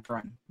Stanley Cup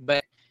run.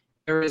 But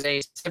there was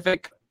a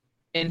specific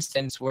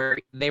instance where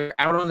they were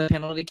out on the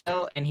penalty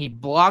kill and he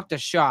blocked a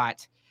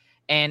shot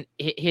and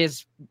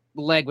his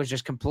leg was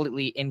just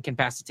completely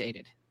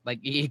incapacitated. Like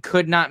he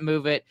could not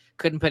move it,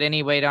 couldn't put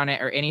any weight on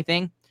it or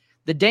anything.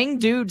 The dang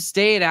dude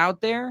stayed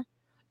out there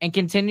and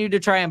continued to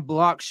try and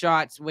block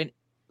shots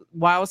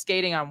while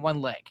skating on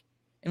one leg.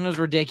 And it was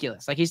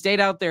ridiculous. Like he stayed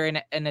out there in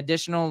an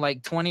additional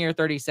like 20 or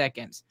 30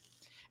 seconds.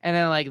 And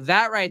then like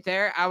that right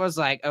there, I was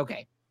like,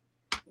 okay,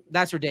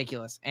 that's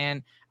ridiculous.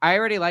 And I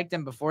already liked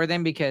him before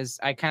then because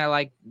I kind of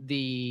like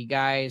the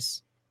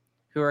guys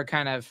who are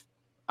kind of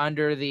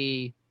under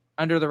the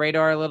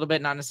radar a little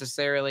bit, not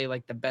necessarily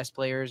like the best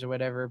players or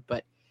whatever,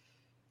 but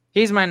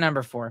he's my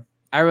number 4.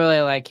 I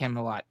really like him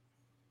a lot.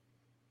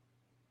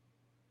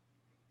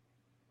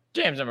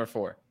 James, number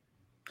 4.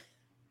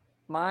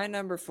 My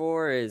number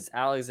 4 is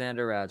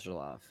Alexander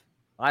Radulov.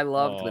 I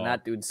loved when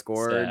that dude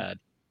scored. Sad.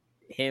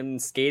 Him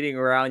skating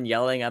around,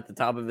 yelling at the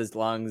top of his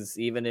lungs,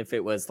 even if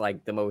it was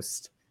like the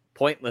most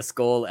pointless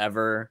goal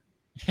ever,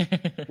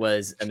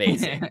 was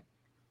amazing.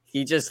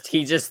 He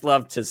just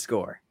loved to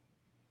score.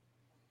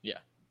 Yeah.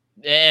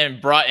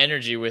 And brought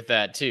energy with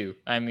that too.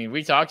 I mean,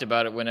 we talked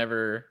about it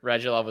whenever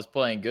Radulov was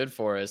playing good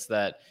for us,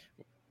 that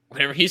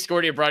whenever he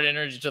scored, he brought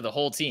energy to the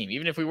whole team.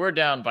 Even if we were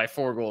down by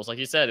 4 goals, like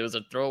you said, it was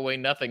a throwaway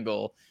nothing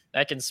goal.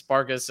 That can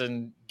spark us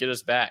and get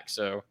us back.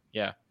 So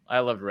yeah, I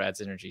loved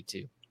Rad's energy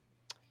too.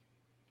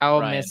 I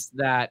will miss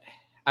that.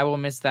 I will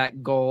miss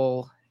that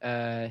goal.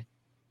 I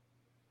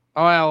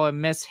will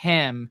miss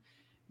him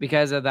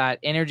because of that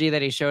energy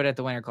that he showed at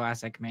the Winter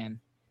Classic, man.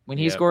 When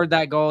he scored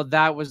that goal,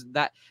 that was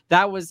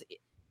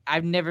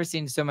I've never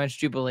seen so much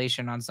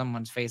jubilation on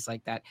someone's face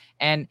like that.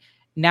 And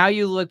now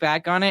you look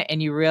back on it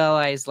and you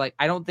realize, like,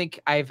 I don't think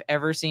I've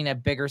ever seen a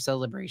bigger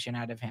celebration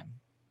out of him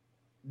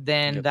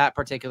than that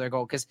particular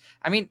goal. Because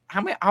I mean,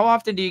 how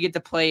often do you get to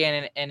play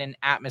in an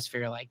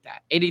atmosphere like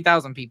that?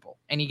 80,000 people,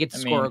 and you get to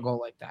score a goal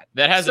like that.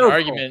 That has an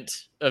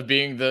argument of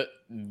being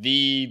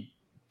the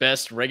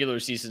best regular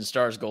season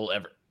Stars goal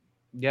ever.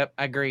 Yep,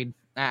 agreed.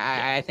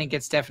 I think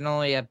it's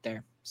definitely up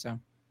there. So,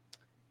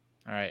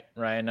 all right,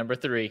 Ryan, number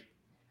 3.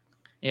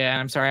 Yeah,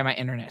 I'm sorry, my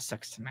internet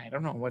sucks tonight. I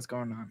don't know what's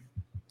going on.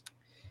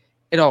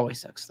 It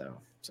always sucks though.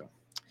 So,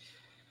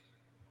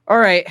 all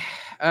right,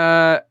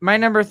 my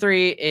number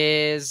 3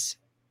 is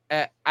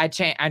I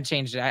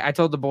changed it. I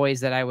told the boys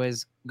that I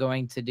was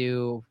going to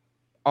do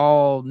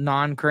all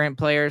non-current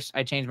players.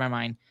 I changed my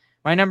mind.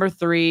 My number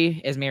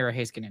 3 is Miro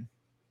Heiskanen,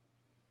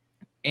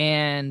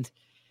 and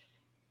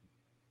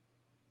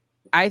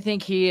I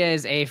think he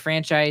is a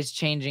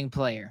franchise-changing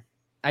player.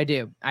 I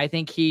do. I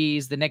think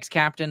he's the next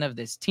captain of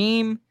this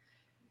team.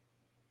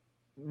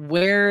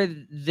 Where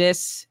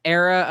this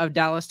era of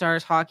Dallas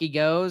Stars hockey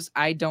goes,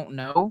 I don't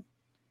know.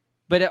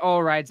 But it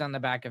all rides on the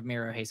back of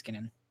Miro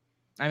Heiskanen.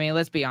 I mean,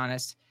 let's be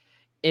honest.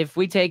 If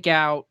we take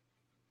out,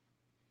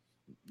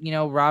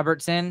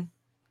 Robertson,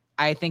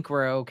 I think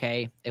we're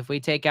okay. If we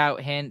take out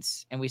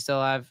Hintz and we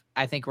still have,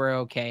 I think we're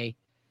okay.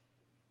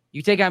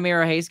 You take out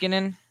Miro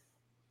Heiskanen,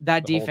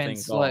 that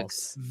defense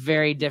looks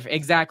very different.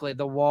 Exactly.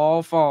 The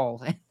wall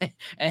fall.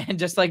 And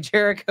just like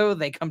Jericho,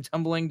 they come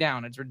tumbling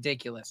down. It's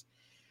ridiculous.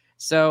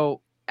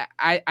 So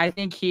I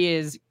think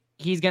he's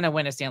going to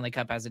win a Stanley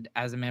Cup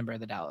as a member of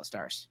the Dallas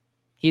Stars.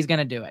 He's going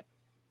to do it.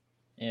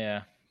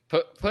 Yeah.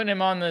 Putting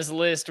him on this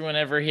list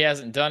whenever he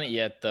hasn't done it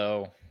yet,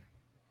 though,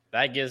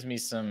 that gives me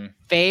some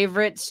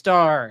favorite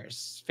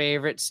stars. I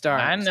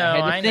know.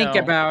 I had to think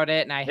about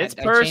it, and I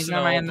changed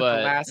my mind at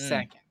the last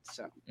second.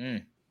 So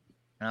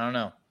I don't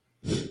know.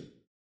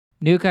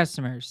 New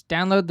customers,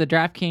 download the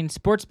DraftKings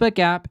Sportsbook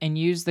app and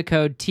use the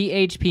code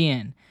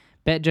THPN.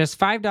 Bet just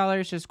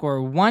 $5 to score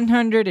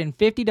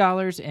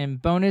 $150 in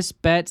bonus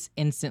bets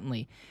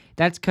instantly.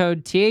 That's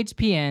code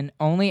THPN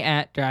only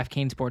at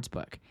DraftKings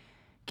Sportsbook.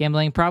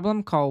 Gambling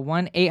problem? Call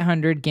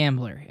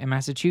 1-800-GAMBLER. In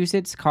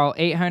Massachusetts, call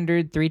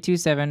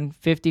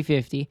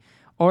 800-327-5050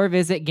 or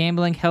visit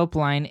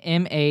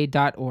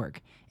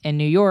gamblinghelplinema.org. In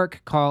New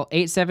York, call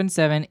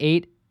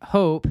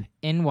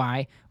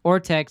 877-8-HOPE-NY or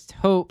text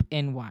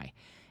HOPE-NY.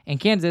 In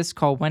Kansas,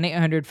 call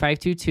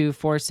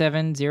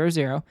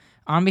 1-800-522-4700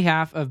 on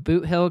behalf of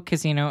Boot Hill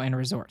Casino and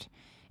Resort.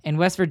 In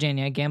West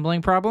Virginia,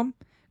 gambling problem?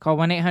 Call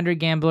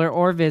 1-800-GAMBLER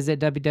or visit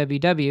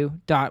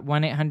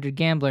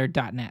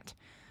www.1800gambler.net.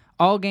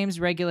 All games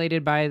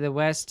regulated by the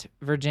West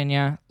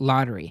Virginia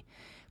Lottery.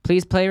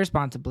 Please play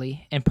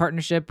responsibly in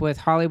partnership with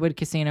Hollywood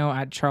Casino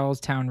at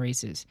Charlestown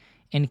Races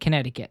in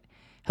Connecticut.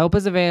 Help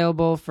is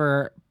available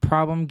for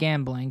problem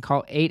gambling.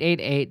 Call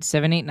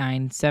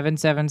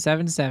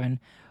 888-789-7777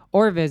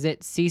 or visit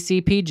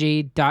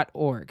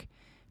ccpg.org.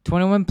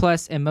 21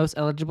 plus in most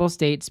eligible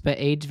states, but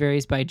age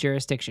varies by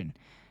jurisdiction.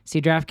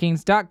 See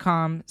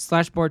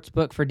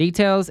DraftKings.com/sportsbook for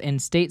details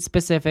and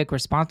state-specific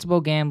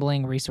responsible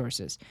gambling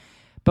resources.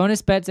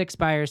 Bonus bets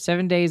expire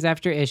 7 days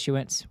after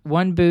issuance.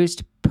 1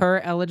 boost per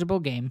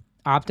eligible game.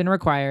 Opt-in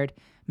required.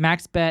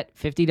 Max bet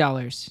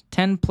 $50.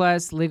 10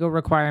 plus legal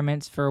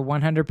requirements for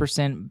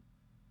 100%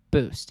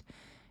 boost.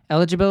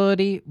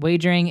 Eligibility,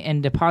 wagering,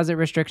 and deposit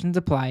restrictions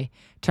apply.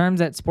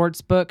 Terms at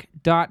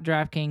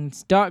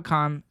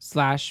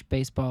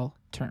sportsbook.draftkings.com/baseball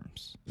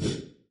terms.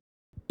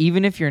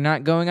 Even if you're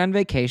not going on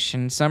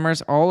vacation,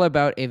 summer's all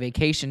about a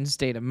vacation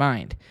state of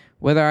mind.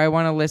 Whether I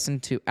want to listen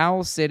to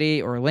Owl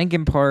City or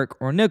Linkin Park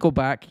or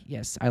Nickelback,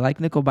 yes, I like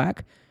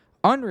Nickelback,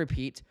 on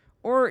repeat,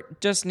 or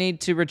just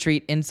need to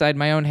retreat inside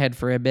my own head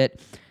for a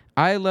bit,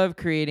 I love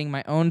creating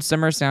my own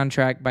summer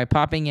soundtrack by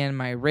popping in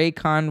my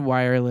Raycon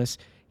wireless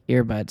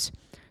earbuds.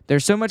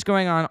 There's so much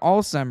going on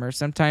all summer.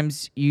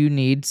 Sometimes you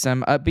need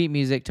some upbeat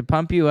music to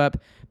pump you up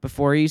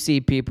before you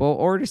see people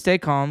or to stay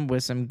calm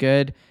with some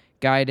good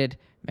guided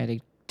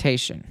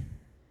meditation.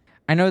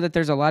 I know that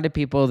there's a lot of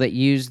people that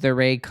use the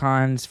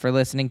Raycons for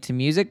listening to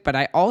music, but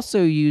I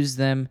also use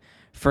them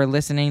for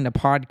listening to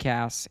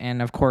podcasts.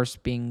 And of course,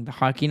 being the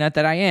hockey nut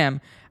that I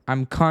am,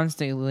 I'm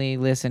constantly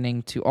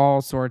listening to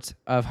all sorts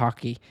of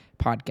hockey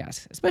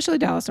podcasts, especially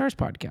Dallas Stars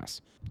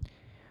podcasts.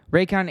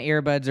 Raycon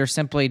earbuds are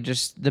simply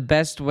just the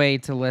best way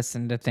to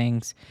listen to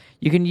things.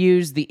 You can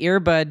use the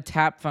earbud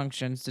tap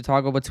functions to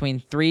toggle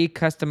between 3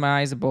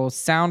 customizable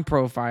sound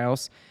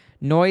profiles,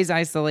 noise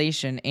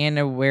isolation, and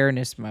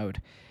awareness mode.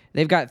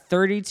 They've got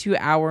 32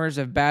 hours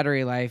of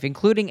battery life,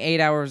 including 8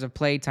 hours of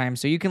playtime,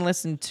 so you can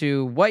listen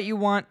to what you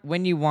want,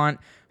 when you want,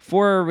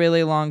 for a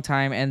really long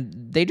time, and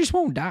they just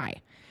won't die.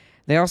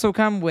 They also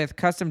come with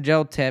custom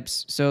gel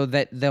tips so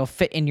that they'll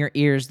fit in your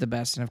ears the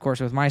best, and of course,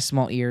 with my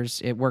small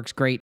ears, it works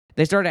great.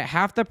 They start at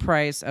half the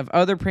price of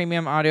other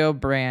premium audio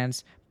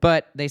brands,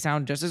 but they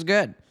sound just as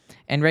good.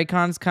 And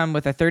Raycons come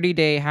with a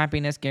 30-day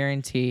happiness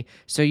guarantee,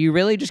 so you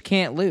really just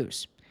can't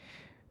lose.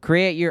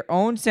 Create your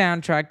own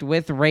soundtrack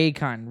with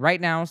Raycon.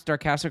 Right now,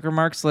 Starcastic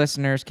Remarks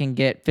listeners can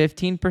get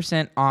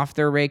 15% off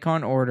their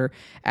Raycon order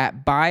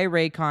at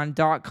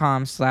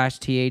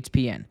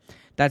buyraycon.com/THPN.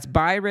 That's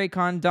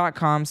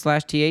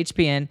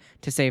buyraycon.com/THPN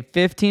to save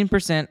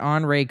 15%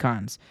 on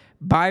Raycons.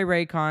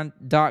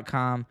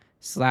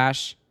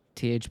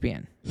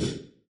 buyraycon.com/THPN.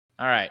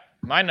 All right,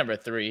 my number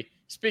 3.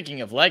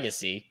 Speaking of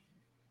legacy,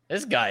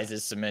 this guy's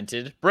is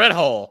cemented. Brett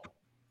Hull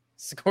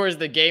scores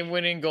the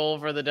game-winning goal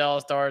for the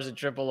Dallas Stars in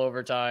triple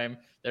overtime.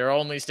 Their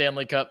only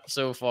Stanley Cup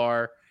so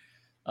far.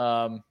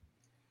 And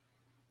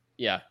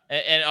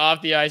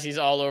off the ice, he's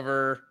all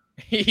over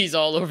the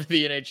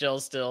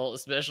NHL still,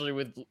 especially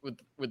with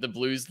the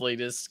Blues'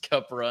 latest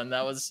cup run.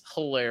 That was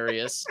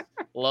hilarious.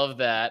 Love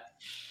that.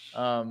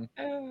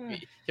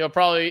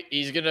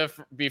 He's gonna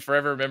be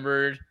forever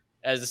remembered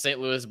as a St.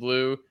 Louis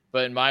Blue,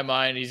 but in my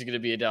mind, he's gonna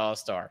be a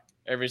Dallas Star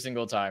every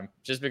single time,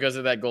 just because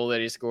of that goal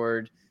that he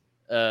scored.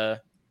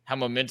 How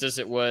momentous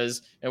it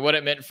was and what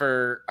it meant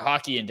for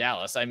hockey in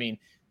Dallas. I mean,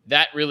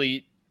 that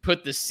really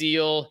put the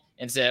seal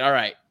and said, all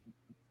right,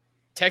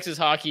 Texas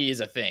hockey is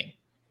a thing,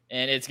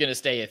 and it's going to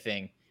stay a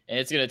thing, and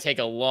it's going to take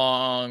a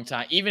long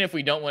time. Even if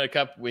we don't win a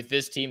cup with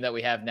this team that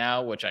we have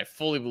now, which I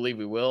fully believe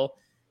we will,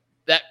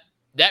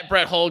 that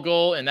Brett Hull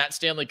goal and that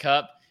Stanley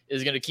Cup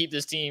is going to keep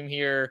this team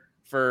here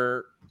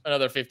for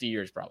another 50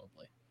 years probably.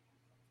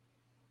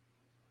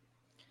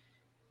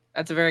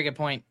 That's a very good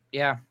point.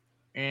 Yeah.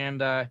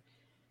 And, I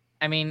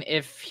mean,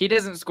 if he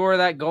doesn't score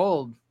that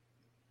goal,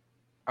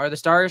 are the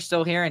Stars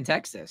still here in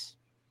Texas?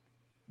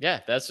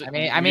 Yeah, that's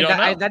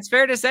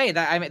fair to say.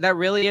 That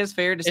really is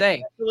fair to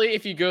say. Especially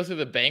if you go through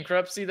the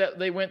bankruptcy that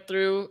they went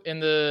through in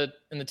the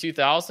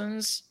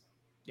 2000s,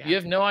 you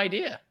have no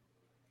idea.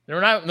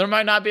 There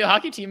might not be a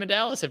hockey team in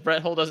Dallas if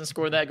Brett Hull doesn't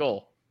score that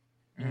goal.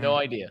 No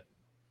idea.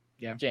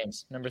 Yeah.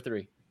 James, number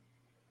 3.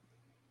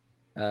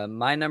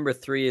 My number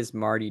 3 is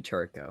Marty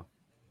Turco.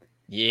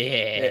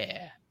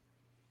 Yeah.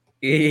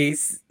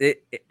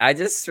 I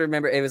just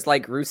remember it was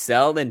like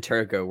Roussel and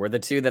Turco were the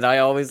two that I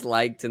always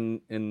liked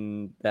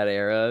in that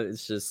era.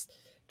 It's just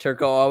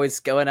Turco always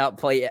going out,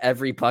 play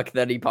every puck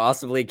that he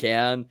possibly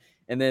can.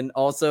 And then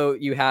also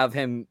you have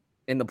him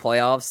in the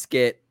playoffs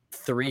get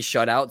 3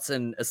 shutouts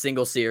in a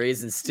single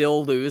series and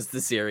still lose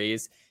the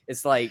series.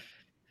 It's like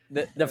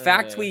the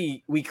fact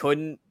we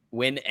couldn't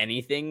win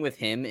anything with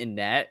him in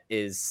net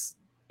is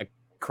a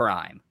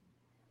crime.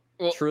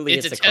 Well, truly,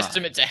 it's a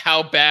testament to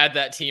how bad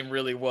that team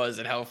really was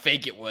and how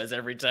fake it was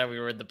every time we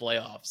were in the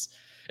playoffs.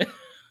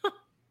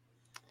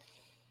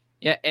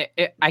 Yeah,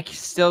 I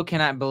still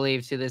cannot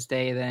believe to this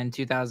day that in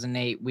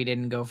 2008 we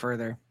didn't go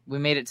further. We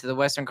made it to the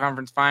Western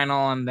Conference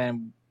Final, and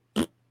then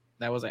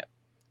that was it.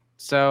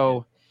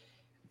 So,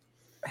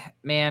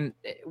 man,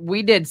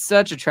 we did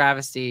such a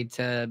travesty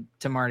to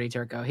Marty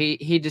Turco.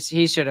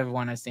 He should have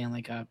won a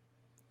Stanley Cup.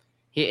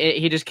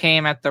 He just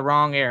came at the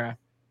wrong era.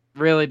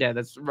 Really did.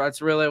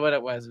 That's really what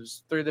it was. It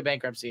was through the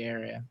bankruptcy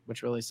area,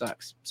 which really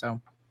sucks. So,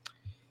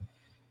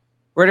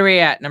 where are we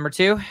at? Number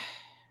 2?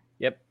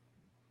 Yep.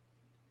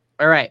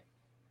 All right.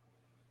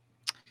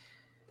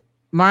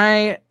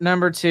 My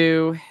number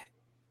 2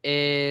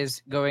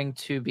 is going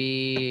to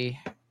be.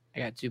 I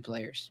got 2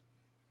 players.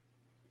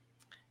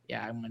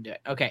 Yeah, I'm going to do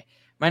it. Okay.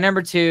 My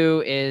number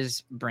 2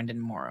 is Brendan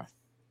Morrow.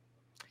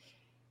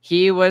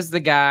 He was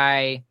the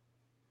guy.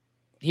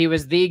 He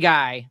was the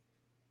guy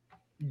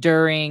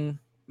during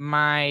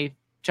my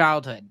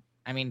childhood.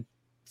 I mean,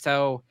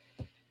 so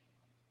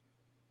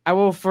I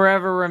will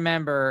forever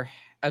remember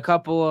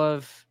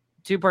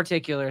two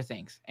particular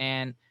things.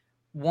 And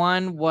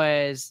one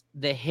was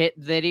the hit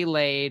that he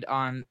laid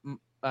on,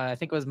 I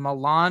think it was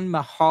Milan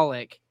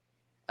Mihalik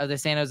of the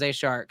San Jose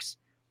Sharks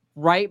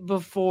right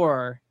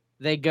before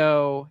they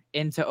go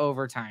into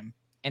overtime.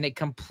 And it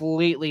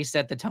completely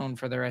set the tone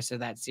for the rest of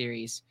that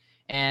series.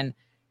 And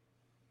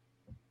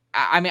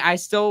I mean, I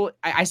still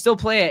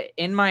play it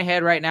in my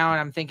head right now,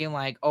 and I'm thinking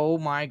like, oh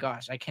my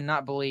gosh, I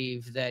cannot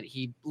believe that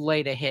he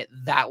laid a hit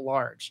that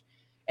large.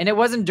 And it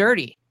wasn't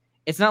dirty.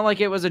 It's not like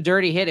it was a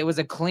dirty hit. It was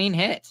a clean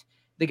hit.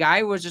 The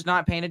guy was just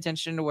not paying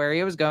attention to where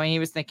he was going. He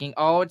was thinking,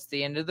 oh, it's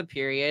the end of the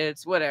period.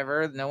 It's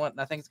whatever.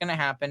 Nothing's going to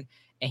happen.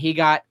 And he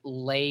got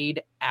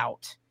laid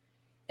out.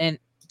 And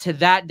to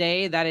that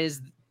day, that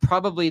is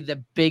probably the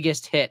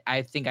biggest hit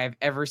I think I've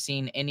ever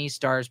seen any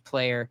Stars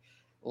player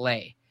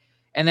lay.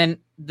 And then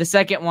the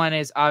second one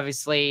is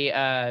obviously,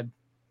 I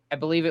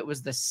believe it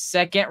was the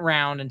second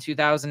round in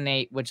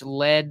 2008, which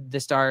led the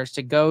Stars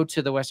to go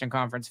to the Western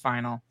Conference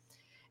Final.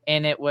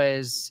 And it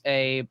was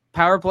a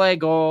power play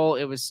goal.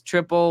 It was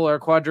triple or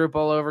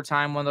quadruple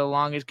overtime, one of the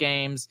longest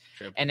games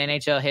in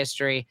NHL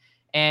history.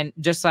 And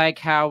just like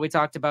how we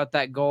talked about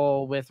that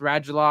goal with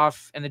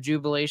Radulov and the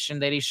jubilation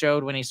that he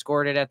showed when he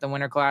scored it at the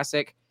Winter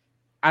Classic,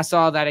 I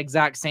saw that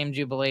exact same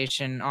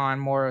jubilation on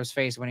Morrow's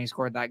face when he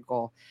scored that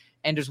goal.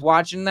 And just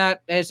watching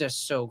that, it's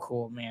just so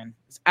cool, man.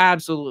 It's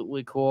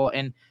absolutely cool.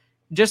 And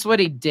just what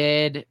he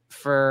did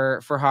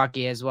for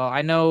hockey as well.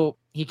 I know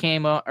he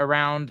came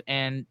around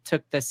and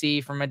took the C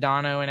from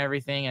Madonna and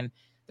everything, and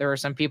there were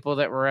some people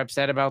that were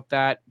upset about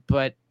that.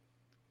 But,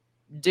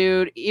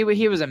 dude, he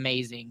was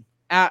amazing.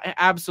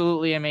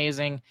 Absolutely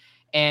amazing.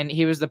 And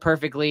he was the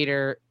perfect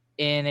leader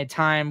in a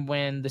time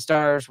when the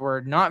Stars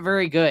were not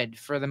very good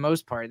for the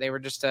most part. They were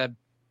just a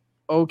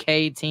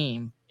okay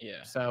team.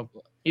 Yeah. So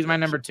he's my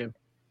number 2.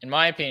 In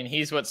my opinion,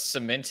 he's what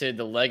cemented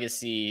the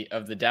legacy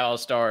of the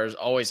Dallas Stars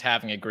always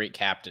having a great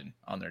captain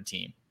on their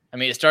team. I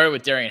mean, it started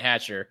with Derian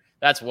Hatcher.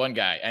 That's one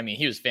guy. I mean,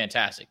 he was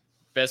fantastic.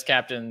 Best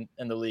captain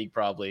in the league,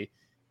 probably.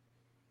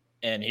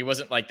 And he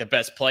wasn't like the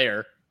best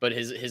player, but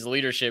his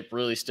leadership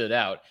really stood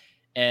out.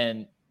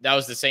 And that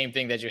was the same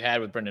thing that you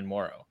had with Brendan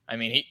Morrow. I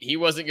mean, he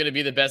wasn't going to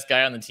be the best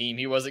guy on the team.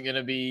 He wasn't going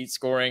to be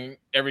scoring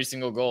every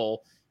single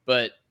goal.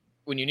 But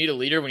when you need a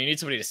leader, when you need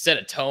somebody to set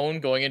a tone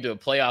going into a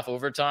playoff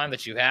overtime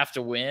that you have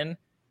to win,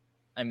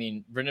 I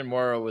mean, Brendan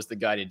Morrow was the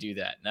guy to do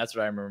that. And that's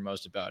what I remember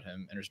most about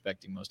him and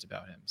respecting most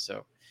about him.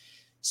 So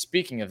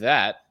speaking of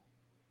that,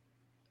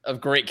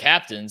 of great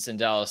captains in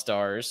Dallas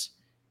Stars,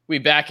 we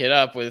back it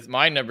up with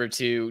my number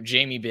 2,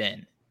 Jamie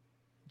Benn.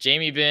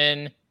 Jamie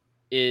Benn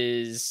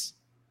is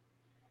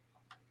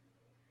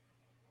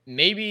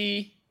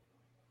maybe.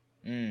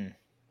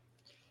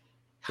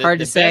 Hard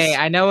to say.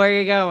 I know where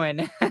you're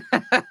going.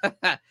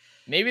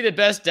 Maybe the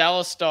best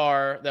Dallas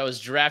Star that was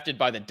drafted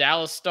by the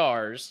Dallas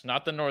Stars,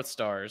 not the North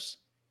Stars,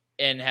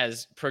 and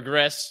has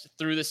progressed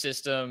through the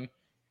system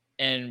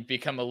and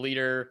become a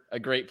leader, a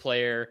great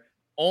player.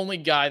 Only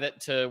guy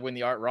to win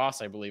the Art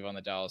Ross, I believe, on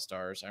the Dallas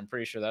Stars. I'm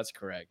pretty sure that's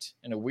correct.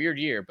 In a weird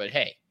year, but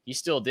hey, he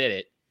still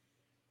did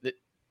it.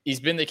 He's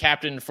been the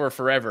captain for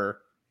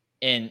forever,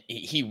 and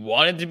he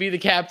wanted to be the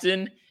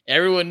captain.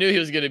 Everyone knew he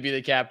was going to be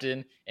the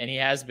captain, and he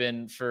has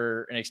been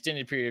for an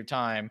extended period of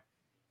time.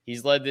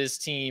 He's led this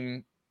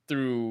team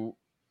through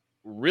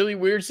really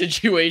weird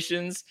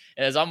situations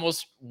and has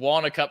almost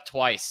won a cup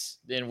twice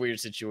in weird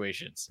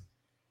situations.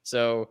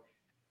 So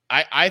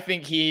I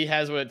think he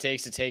has what it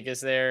takes to take us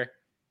there.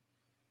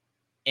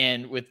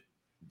 And with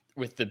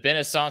the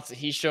renaissance that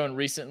he's shown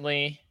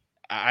recently,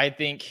 I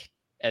think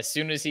as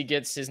soon as he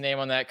gets his name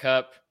on that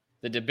cup,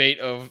 the debate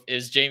of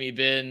is Jamie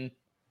Benn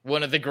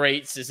one of the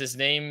greats, is his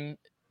name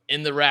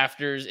in the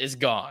rafters, is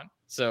gone.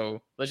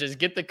 So let's just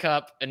get the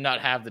cup and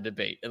not have the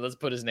debate, and let's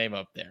put his name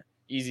up there.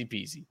 Easy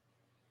peasy.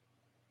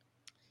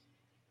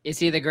 Is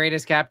he the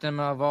greatest captain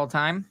of all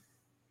time?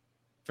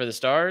 For the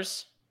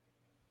Stars?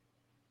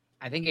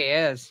 I think he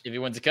is. If he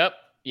wins a cup,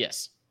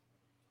 yes.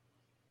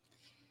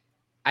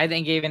 I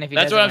think even if he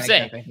That's doesn't what I'm win a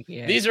saying. cup, I think he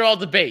is. These are all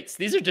debates.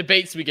 These are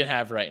debates we can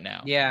have right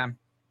now. Yeah.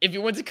 If he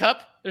wins a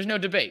cup, there's no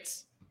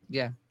debates.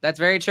 Yeah, that's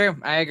very true.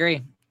 I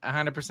agree.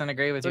 100%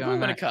 agree with you on win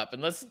that. A cup,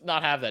 and let's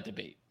not have that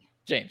debate.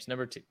 James,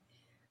 number 2.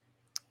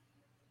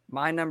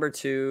 My number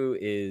 2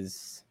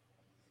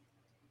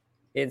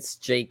 it's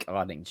Jake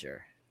Ottinger.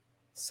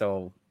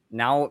 So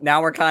now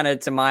we're kind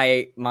of to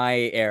my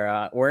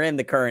era. We're in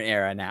the current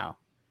era now.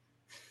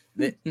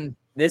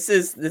 This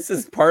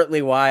is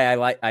partly why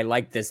I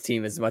like this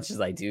team as much as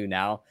I do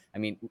now. I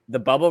mean, the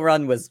bubble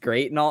run was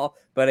great and all,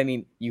 but I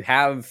mean, you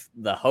have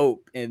the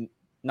hope in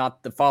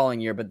not the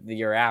following year, but the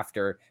year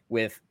after,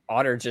 with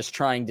Otter just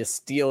trying to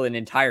steal an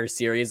entire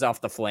series off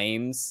the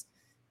Flames.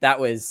 That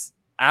was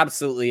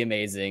absolutely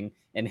amazing.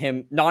 And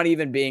him not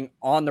even being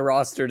on the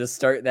roster to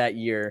start that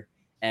year.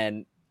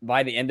 And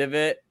by the end of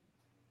it,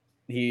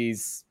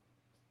 he's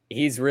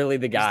really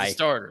the guy. He's the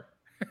starter.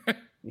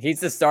 He's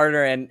the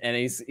starter. And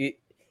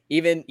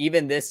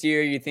even this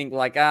year, you think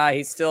like,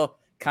 he's still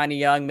kind of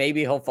young.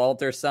 Maybe he'll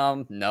falter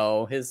some.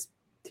 No, his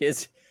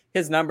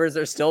numbers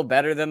are still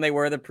better than they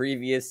were the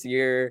previous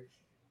year,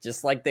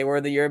 just like they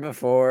were the year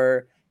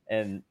before.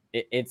 And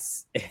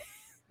he's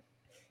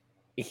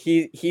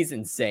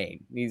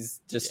insane.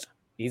 He's just,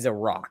 he's a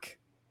rock.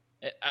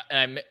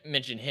 And I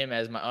mentioned him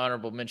as my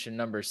honorable mention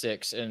number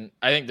 6. And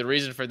I think the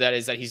reason for that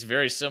is that he's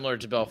very similar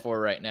to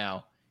Belfour right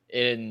now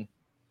in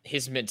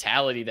his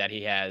mentality that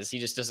he has. He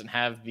just doesn't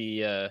have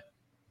the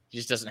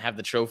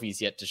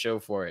trophies yet to show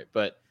for it.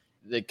 But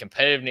the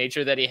competitive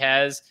nature that he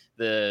has,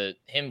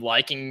 him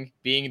liking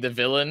being the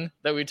villain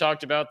that we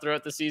talked about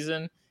throughout the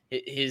season,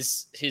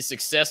 his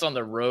success on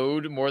the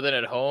road more than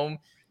at home.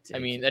 I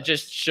mean, that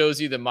just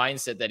shows you the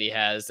mindset that he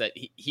has, that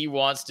he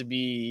wants to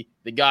be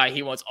the guy.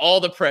 He wants all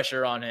the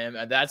pressure on him,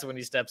 and that's when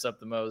he steps up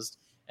the most.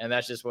 And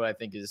that's just what I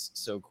think is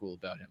so cool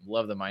about him.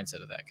 Love the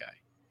mindset of that guy.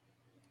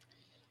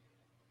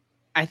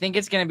 I think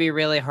it's going to be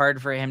really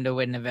hard for him to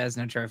win the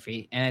Vezina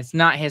Trophy, and it's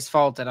not his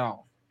fault at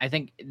all. I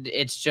think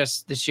it's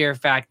just the sheer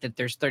fact that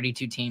there's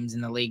 32 teams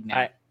in the league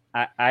now.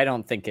 I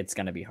don't think it's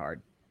going to be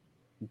hard.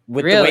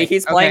 With the way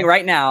he's playing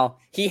right now,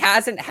 he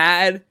hasn't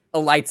had a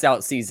lights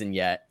out season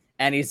yet.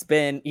 And he's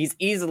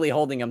easily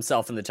holding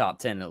himself in the top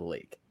 10 of the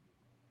league.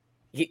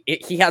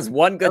 He has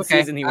one good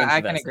season. He wins.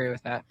 I can agree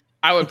with that.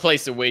 I would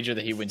place a wager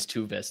that he wins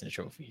 2 Vezina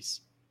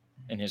trophies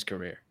in his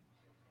career.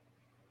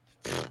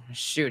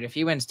 Shoot, if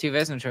he wins 2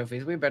 Vezina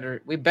trophies, we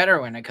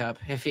better win a cup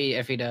if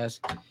he does.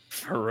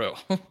 For real.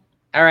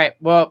 All right.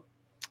 Well,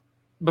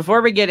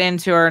 before we get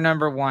into our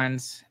number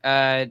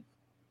 1s,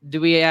 do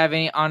we have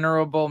any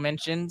honorable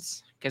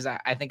mentions? Because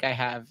I think I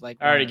have I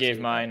already gave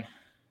mine.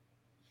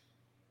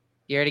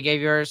 You already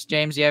gave yours,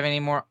 James. Do you have any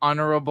more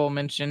honorable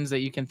mentions that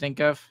you can think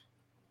of?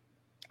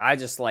 I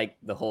just like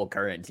the whole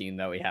current team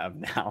that we have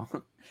now.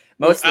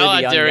 Mostly I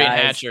like Darian guys.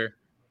 Hatcher.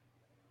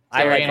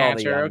 I like all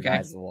the young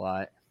guys a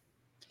lot.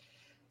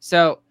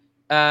 So,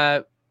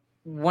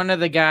 one of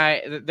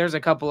the there's a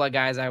couple of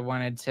guys I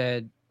wanted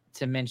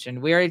to mention.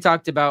 We already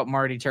talked about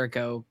Marty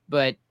Turco,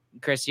 but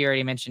Chris, you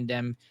already mentioned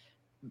him.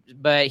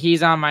 But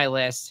he's on my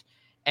list.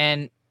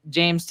 And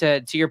James,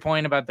 to your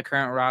point about the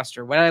current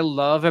roster, what I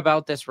love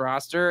about this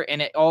roster, and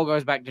it all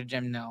goes back to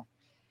Jim Nill,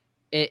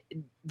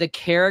 the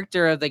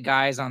character of the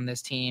guys on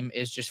this team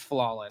is just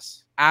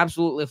flawless,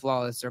 absolutely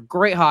flawless. They're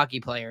great hockey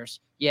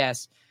players,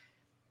 yes,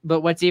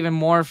 but what's even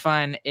more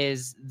fun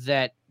is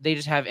that they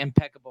just have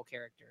impeccable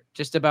character.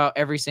 Just about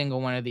every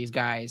single one of these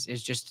guys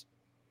is just,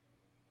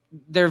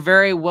 they're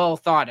very well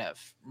thought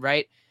of,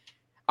 right?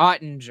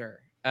 Ottinger,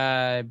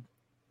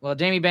 well,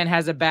 Jamie Benn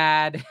has a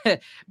bad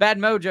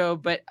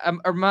mojo, but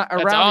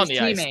around his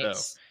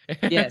teammates,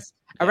 yes,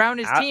 around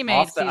his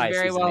teammates, he's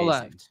very well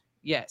loved.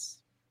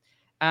 Yes,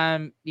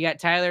 You got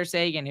Tyler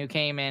Seguin, who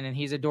came in and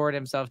he's adored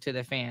himself to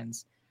the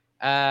fans.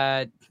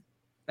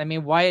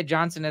 Wyatt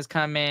Johnson has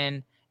come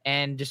in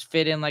and just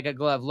fit in like a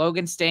glove.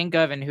 Logan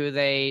Stankoven, who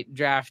they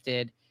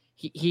drafted,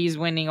 he's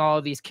winning all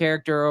of these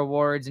character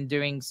awards and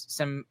doing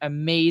some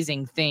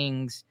amazing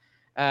things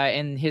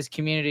in his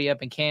community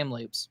up in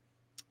Kamloops.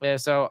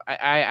 So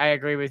I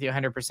agree with you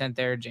 100%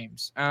 there,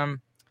 James.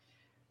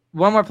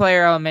 One more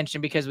player I'll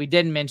mention because we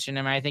didn't mention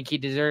him. I think he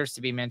deserves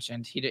to be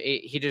mentioned.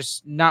 He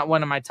just not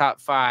one of my top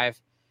 5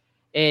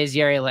 is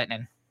Jere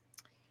Lehtinen.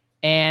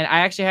 And I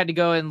actually had to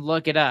go and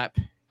look it up.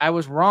 I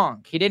was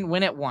wrong. He didn't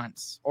win it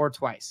once or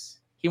twice.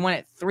 He won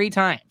it 3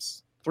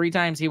 times. 3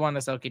 times he won the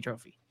Selke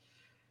Trophy.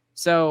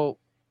 So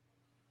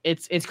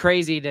it's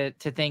crazy to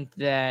think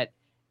that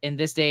in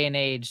this day and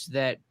age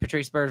that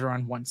Patrice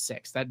Bergeron won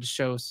 6. That just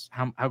shows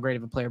how great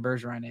of a player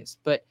Bergeron is.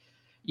 But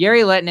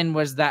Jere Lehtinen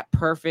was that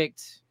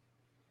perfect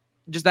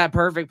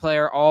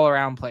player,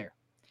 all-around player.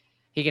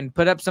 He can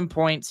put up some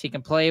points. He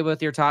can play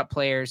with your top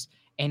players,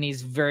 and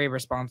he's very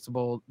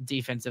responsible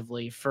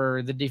defensively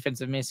for the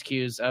defensive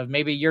miscues of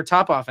maybe your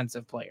top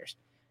offensive players.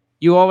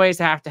 You always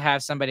have to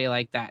have somebody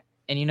like that.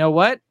 And you know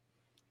what?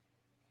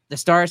 The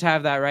Stars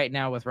have that right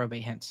now with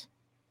Roope Hintz,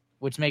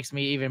 which makes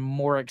me even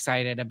more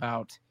excited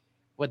about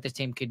what this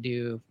team could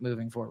do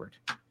moving forward.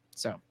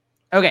 So,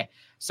 okay.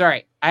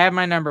 Sorry. I have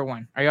my number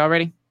 1. Are you all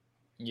ready?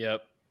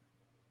 Yep.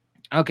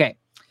 Okay.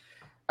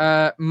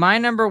 My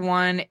number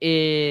 1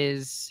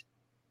 is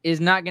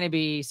not going to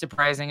be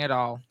surprising at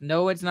all.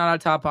 No, it's not a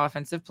top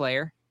offensive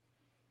player.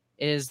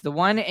 It is the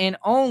one and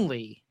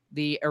only,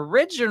 the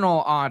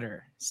original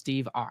Otter,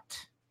 Steve Ott.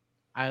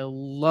 I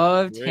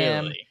loved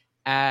him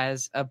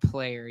as a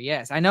player.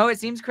 Yes, I know it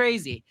seems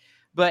crazy,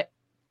 but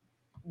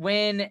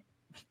when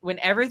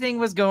everything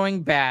was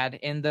going bad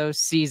in those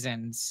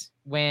seasons,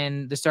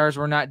 when the Stars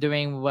were not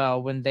doing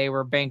well, when they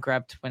were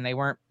bankrupt, when they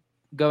weren't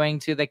going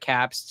to the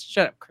Caps.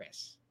 Shut up,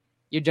 Chris.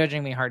 You're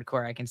judging me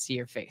hardcore. I can see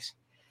your face.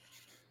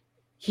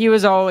 He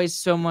was always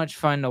so much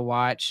fun to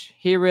watch.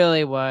 He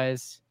really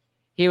was.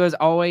 He was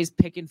always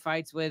picking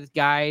fights with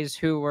guys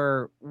who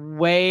were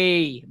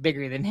way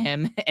bigger than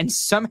him and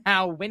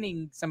somehow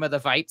winning some of the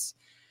fights.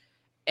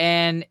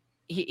 And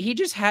he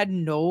just had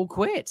no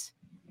quit.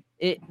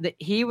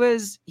 He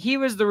was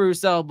the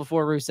Roussel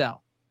before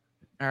Roussel.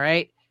 All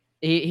right.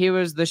 He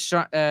was the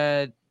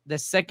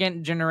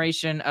second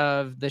generation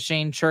of the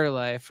Shane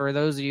Churla, for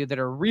those of you that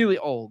are really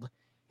old,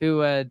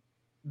 who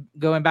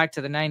going back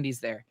to the 90s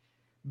there.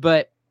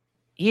 But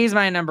he's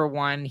my number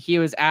 1. He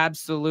was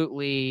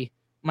absolutely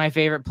my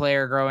favorite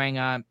player growing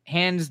up.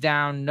 Hands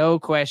down, no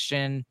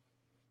question,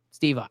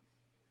 Steve Ott.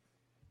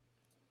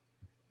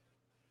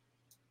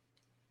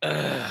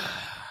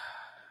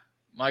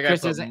 My guy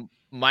put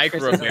Mike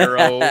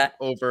Romero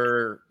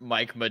over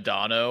Mike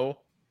Modano.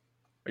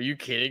 Are you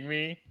kidding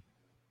me?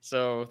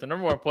 So the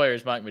number 1 player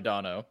is Mike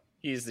Modano.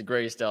 He's the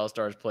greatest Dallas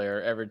Stars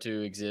player ever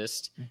to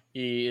exist.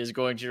 He is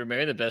going to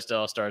remain the best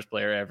Dallas Stars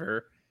player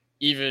ever.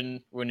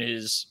 Even when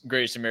his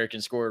greatest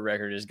American scorer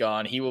record is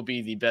gone, he will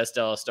be the best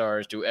Dallas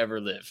Stars to ever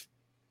live.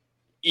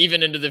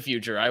 Even into the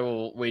future, I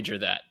will wager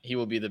that. He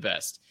will be the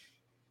best.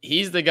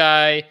 He's the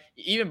guy,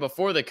 even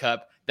before the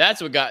Cup,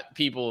 that's what got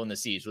people in the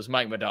seats, was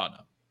Mike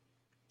Modano.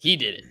 He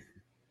did it.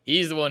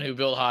 He's the one who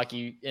built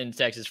hockey in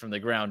Texas from the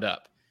ground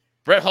up.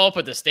 Brett Hull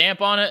put the stamp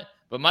on it,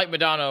 but Mike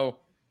Modano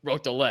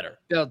wrote the letter.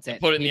 Built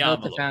it. Put it in the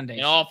envelope. The foundation.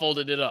 And all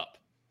folded it up.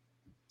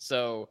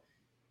 So,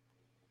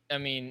 I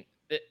mean,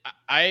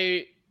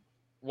 I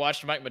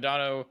watched Mike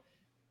Modano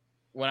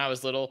when I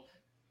was little.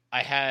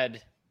 I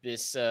had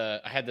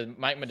the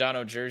Mike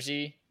Modano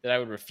jersey that I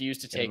would refuse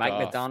to take off.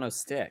 Mike Modano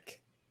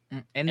stick.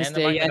 And the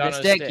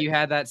stick. You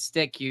had that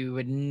stick. You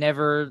would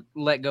never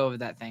let go of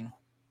that thing.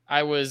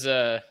 I was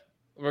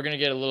we're gonna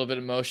get a little bit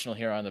emotional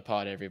here on the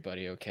pod,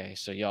 everybody. Okay,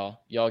 so y'all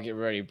get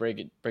ready, break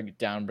it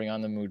down, bring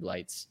on the mood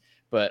lights.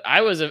 But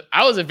I was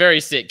a very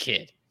sick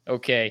kid.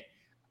 Okay,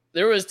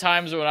 there was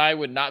times when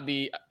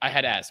I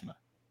had asthma,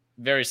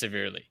 very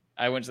severely.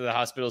 I went to the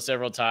hospital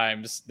several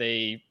times.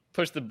 They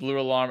pushed the blue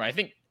alarm, I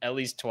think at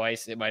least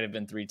twice. It might have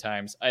been 3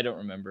 times. I don't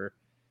remember,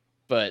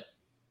 but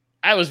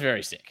I was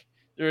very sick.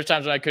 There were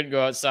times when I couldn't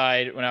go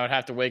outside, when I would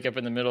have to wake up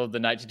in the middle of the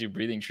night to do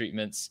breathing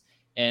treatments.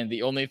 And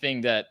the only thing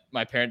that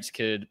my parents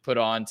could put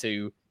on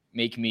to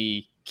make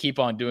me keep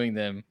on doing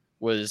them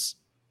was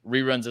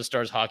reruns of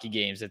Stars hockey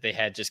games that they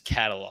had just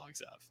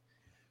catalogs of.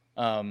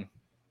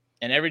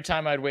 And every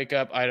time I'd wake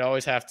up, I'd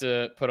always have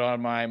to put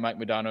on my Mike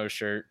Modano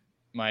shirt,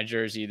 my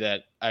jersey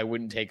that I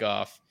wouldn't take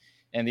off.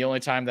 And the only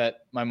time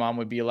that my mom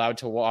would be allowed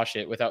to wash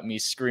it without me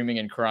screaming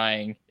and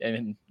crying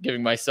and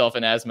giving myself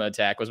an asthma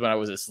attack was when I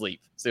was asleep.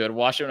 So they would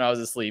wash it when I was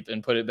asleep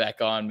and put it back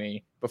on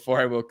me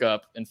before I woke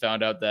up and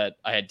found out that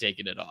I had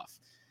taken it off.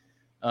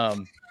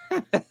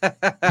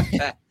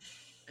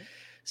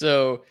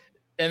 So,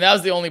 and that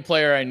was the only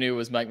player I knew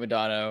was Mike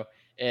Modano.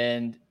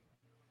 And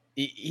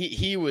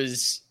he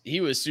was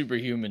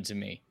superhuman to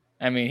me.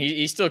 I mean,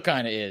 he still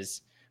kind of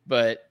is,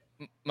 but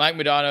Mike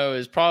Modano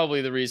is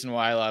probably the reason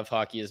why I love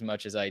hockey as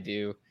much as I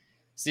do.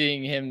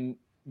 Seeing him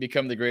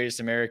become the greatest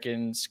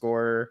American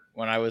scorer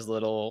when I was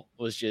little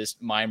was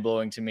just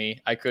mind-blowing to me.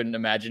 I couldn't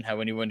imagine how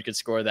anyone could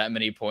score that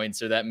many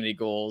points or that many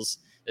goals,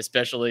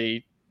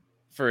 especially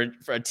for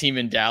a team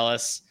in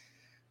Dallas.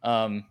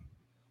 And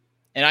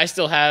I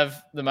still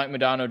have the Mike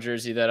Modano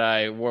jersey that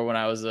I wore when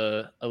I was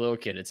a little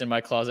kid. It's in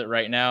my closet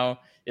right now.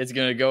 It's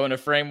going to go in a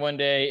frame one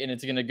day, and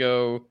it's going to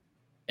go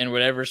in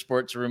whatever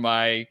sports room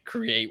I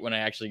create when I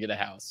actually get a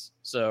house.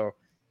 So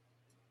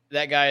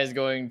that guy is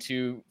going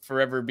to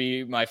forever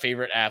be my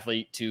favorite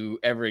athlete to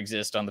ever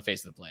exist on the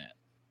face of the planet.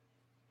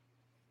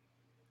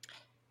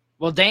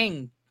 Well,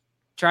 dang.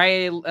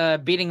 Try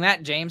beating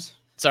that, James.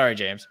 Sorry,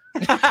 James.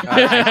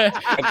 My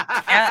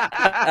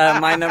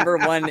number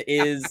one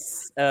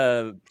is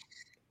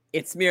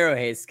it's Miro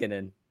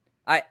Heiskanen.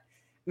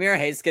 Miro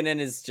Heiskanen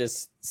is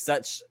just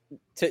such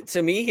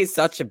to me, he's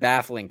such a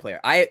baffling player.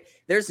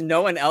 There's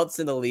no one else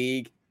in the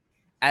league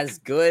as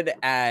good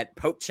at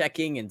poke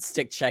checking and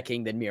stick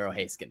checking than Miro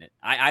Heiskanen.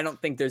 I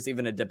don't think there's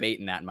even a debate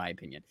in that, in my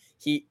opinion.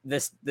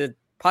 The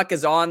puck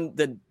is on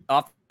the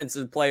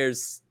offensive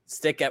player's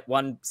stick at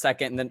 1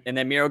 second, and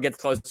then Miro gets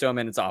close to him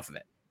and it's off of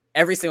it.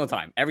 Every single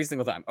time,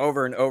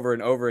 over and over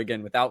and over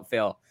again without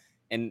fail.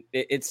 And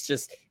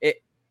it's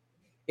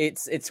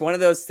one of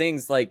those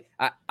things. Like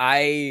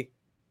I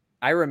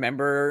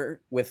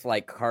remember with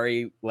like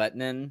Kari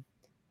Lehtinen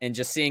and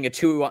just seeing a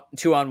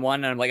 2-on-1,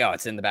 and I'm like, oh,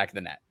 it's in the back of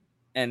the net.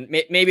 And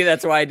maybe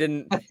that's why I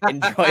didn't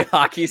enjoy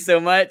hockey so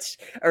much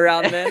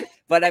around then.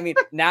 But I mean,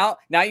 now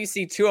you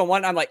see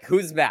 2-on-1, I'm like,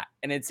 who's back?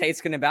 And it's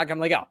Heiskanen back. I'm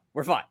like, oh,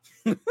 we're fine.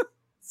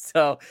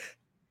 So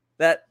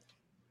that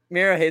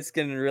Miro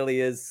Heiskanen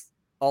really is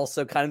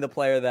also kind of the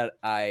player that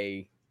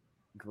I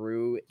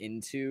grew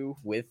into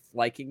with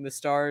liking the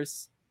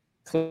Stars.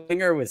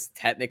 Klinger was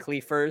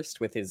technically first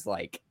with his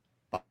like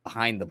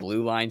behind the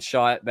blue line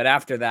shot, but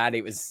after that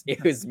it was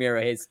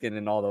Miro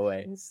Heiskanen all the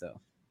way. So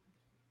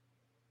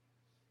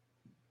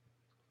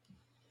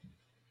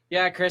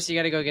yeah, Chris, you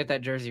got to go get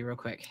that jersey real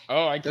quick.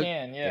 Oh, I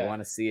can. Yeah, I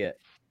want to see it.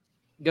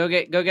 Go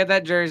get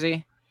that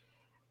jersey.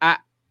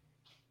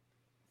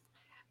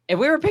 If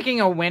we were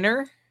picking a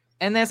winner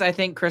in this, I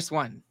think Chris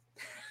won.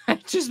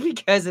 Just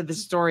because of the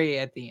story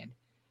at the end,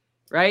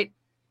 right?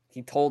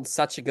 He told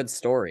such a good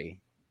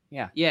story.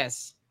 Yeah.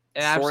 Yes,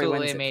 it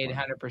absolutely made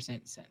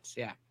 100% sense.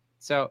 Yeah.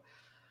 So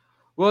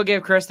we'll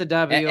give Chris the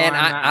W. And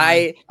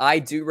I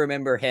do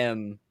remember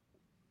him.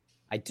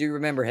 I do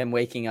remember him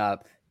waking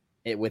up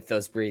with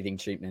those breathing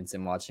treatments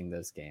and watching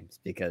those games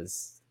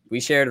because we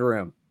shared a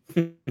room.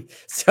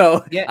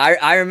 So yeah.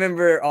 I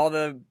remember all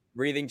the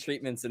breathing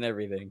treatments and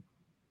everything.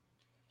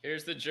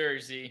 Here's the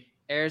jersey.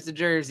 There's the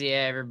jersey,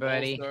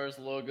 everybody. All-Stars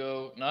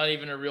logo, not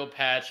even a real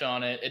patch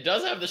on it. It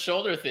does have the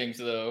shoulder things,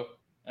 though.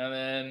 And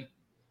then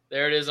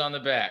there it is on the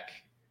back.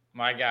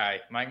 My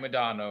guy, Mike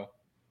Modano.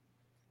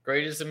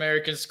 Greatest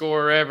American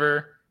scorer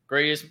ever.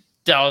 Greatest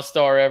Dallas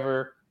Star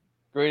ever.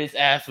 Greatest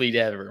athlete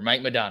ever, Mike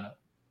Modano.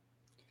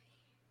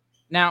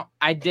 Now,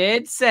 I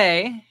did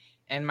say,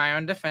 in my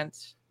own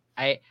defense,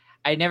 I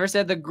never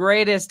said the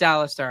greatest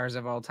Dallas Stars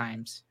of all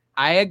times.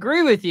 I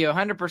agree with you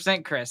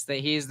 100%, Chris, that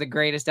he's the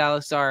greatest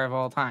Dallas Star of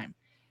all time.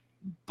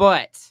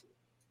 But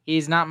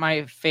he's not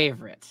my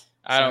favorite.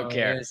 I don't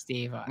care.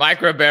 Steve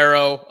Mike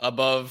Ribeiro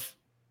above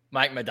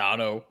Mike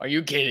Modano. Are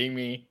you kidding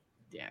me?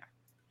 Yeah.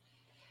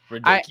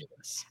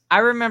 Ridiculous. I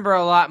remember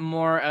a lot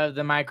more of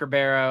the Mike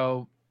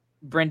Ribeiro,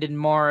 Brendan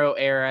Morrow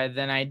era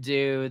than I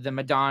do the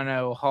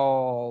Modano,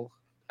 Hall,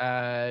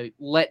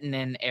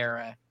 Lehtinen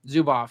era,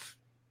 Zubov.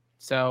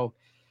 So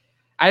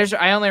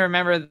I only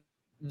remember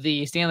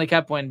the Stanley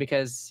Cup win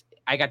because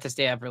I got to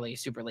stay up really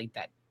super late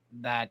that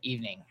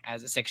evening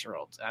as a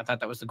 6-year-old. I thought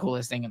that was the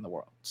coolest thing in the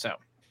world. So,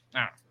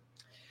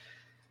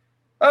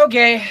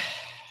 okay.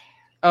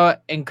 Oh,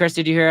 and Chris,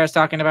 did you hear us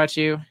talking about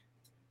you?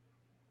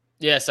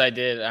 Yes, I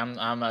did. I'm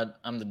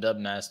the dub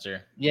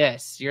master.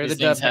 Yes, you're the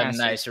dub master. Have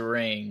nice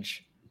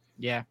range.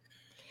 Yeah.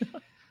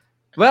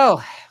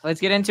 Well, let's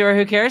get into our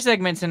Who Cares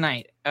segment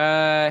tonight.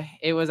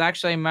 It was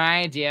actually my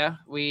idea.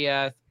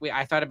 I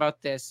thought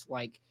about this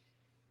like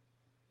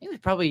it was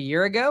probably a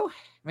year ago,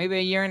 maybe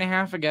a year and a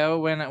half ago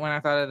when I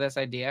thought of this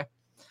idea,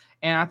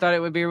 and I thought it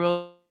would be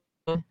real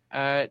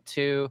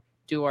to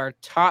do our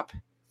top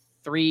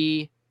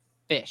 3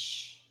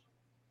 fish.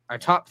 Our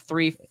top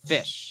 3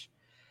 fish.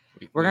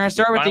 We're gonna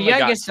start with the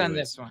youngest on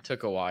this one.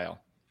 Took a while.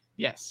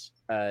 Yes.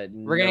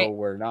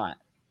 We're not.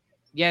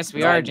 Yes,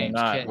 we are, James.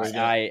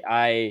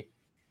 I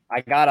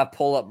gotta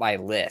pull up my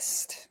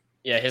list.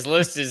 Yeah, his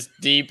list is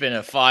deep in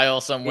a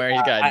file somewhere.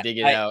 He's gotta dig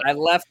it out. I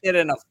left it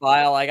in a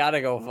file. I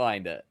gotta go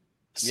find it.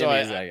 Give me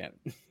a second.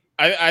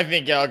 I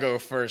think I'll go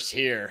first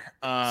here.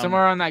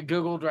 Somewhere on that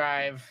Google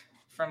Drive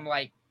from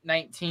like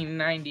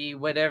 1990,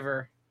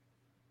 whatever.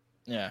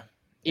 Yeah.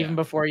 Even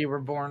before you were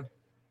born.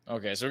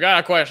 Okay, so we got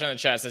a question in the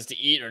chat that says to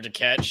eat or to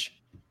catch.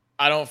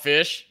 I don't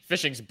fish.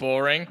 Fishing's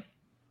boring.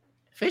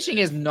 Fishing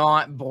is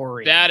not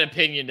boring. Bad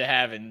opinion to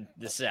have in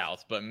the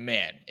South, but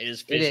man,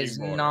 fishing boring. It is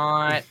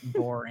not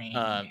boring.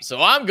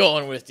 So I'm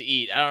going with to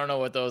eat. I don't know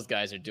what those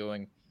guys are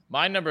doing.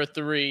 My number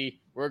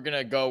 3, we're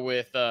gonna go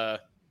with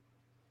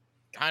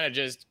kind kind of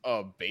just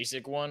a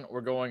basic one. We're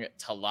going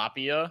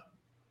tilapia.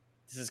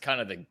 This is kind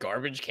of the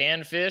garbage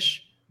can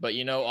fish, but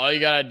all you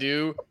gotta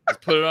do is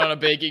put it on a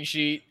baking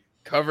sheet,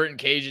 cover it in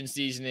Cajun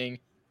seasoning,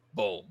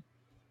 boom,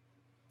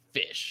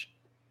 fish.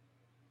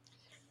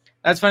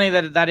 That's funny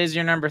that is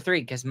your number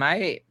 3, because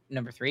my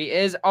number 3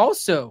 is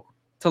also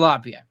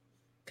tilapia,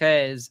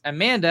 because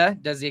Amanda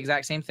does the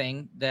exact same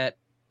thing that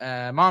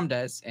Mom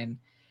does, and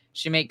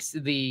she makes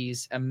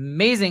these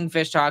amazing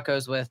fish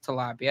tacos with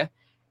tilapia,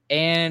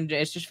 and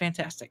it's just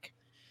fantastic.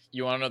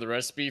 You want to know the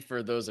recipe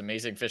for those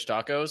amazing fish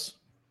tacos?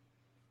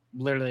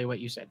 Literally what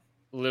you said.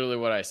 Literally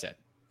what I said.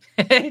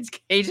 It's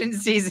Cajun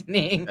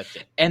seasoning. That's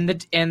it. And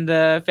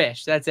the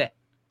fish. That's it.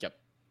 Yep.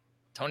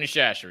 Tony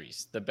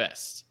Chachere's the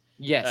best.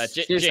 Yes.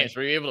 James,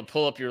 were you able to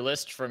pull up your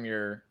list from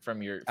your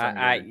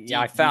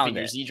I found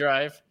your it. Z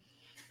drive?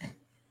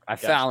 I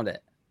found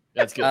it.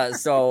 That's good.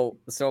 So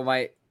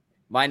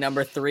my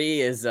number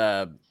 3 is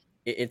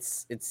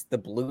it's the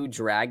blue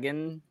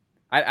dragon.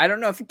 I don't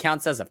know if it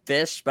counts as a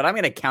fish, but I'm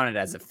gonna count it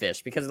as a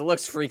fish because it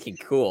looks freaking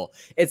cool.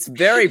 It's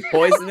very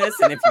poisonous,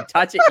 and if you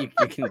touch it,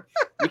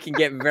 you can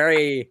get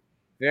very,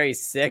 very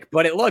sick.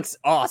 But it looks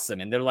awesome,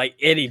 and they're like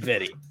itty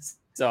bitty.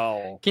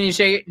 So can you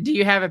show? Do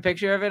you have a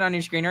picture of it on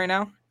your screen right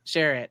now?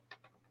 Share it.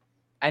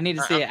 I need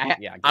to see it.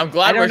 I'm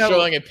glad we're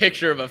showing a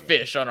picture of a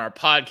fish on our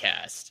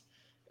podcast.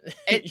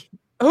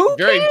 Who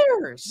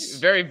cares?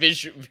 Very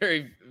visual,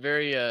 very,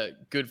 very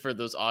good for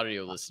those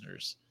audio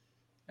listeners.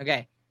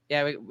 Okay.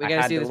 Yeah, we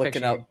gotta see this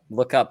picture.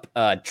 Look up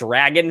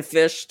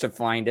dragonfish to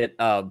find it.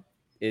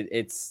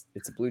 It's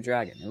a blue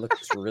dragon. It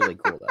looks really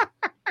cool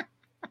though.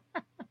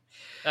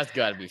 That's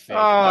gotta be fake. Oh,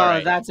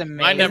 right. That's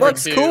amazing. It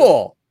looks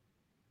cool.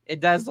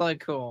 It does look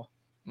cool.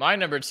 My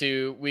number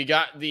 2, we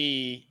got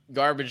the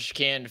garbage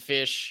can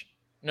fish.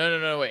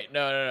 No, wait.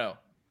 No.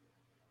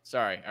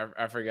 Sorry,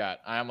 I forgot.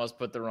 I almost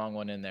put the wrong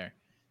one in there.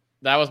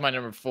 That was my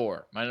number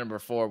 4. My number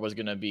 4 was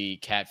going to be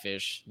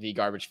catfish, the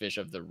garbage fish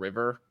of the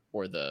river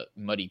or the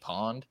muddy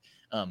pond.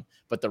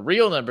 But the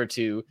real number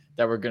 2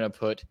 that we're going to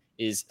put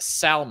is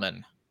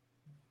salmon.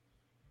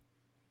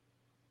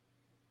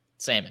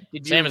 Salmon.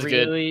 Salmon's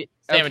good.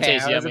 Salmon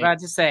tastes yummy. I was about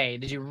to say,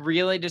 did you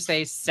really just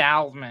say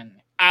salmon?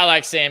 I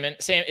like salmon.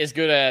 Salmon is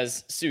good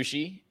as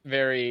sushi.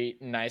 Very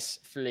nice,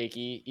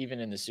 flaky. Even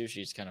in the sushi,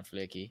 it's kind of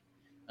flaky.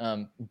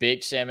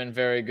 Baked salmon,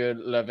 very good.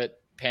 Love it.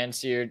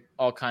 Pan-seared,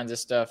 all kinds of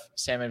stuff.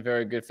 Salmon,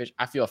 very good fish.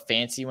 I feel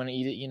fancy when I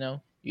eat it. You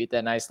get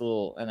that nice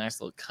little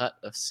cut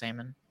of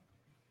salmon.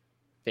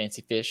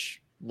 Fancy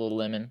fish, a little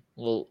lemon, a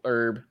little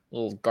herb, a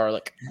little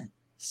garlic.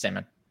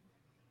 Salmon.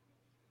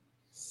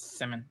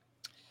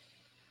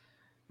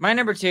 My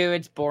number 2,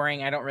 it's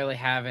boring. I don't really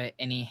have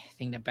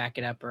anything to back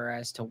it up or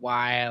as to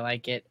why I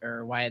like it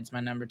or why it's my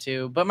number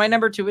 2. But my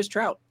number 2 is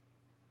trout.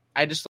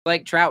 I just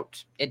like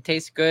trout. It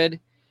tastes good.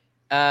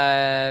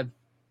 Yeah,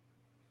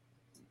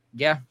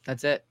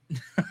 that's it.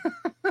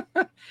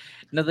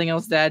 Nothing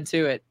else to add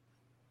to it.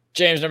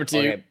 James, number 2.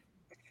 Okay.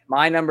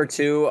 My number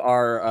 2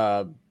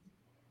 are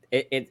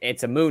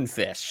it's a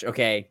moonfish.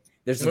 Okay.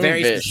 There's a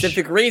very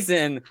specific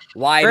reason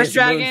why first it's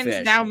dragons,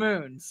 moonfish. now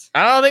moons.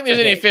 I don't think there's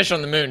any fish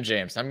on the moon,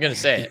 James. I'm gonna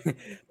say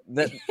it.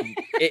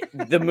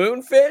 The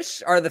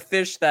moonfish are the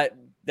fish that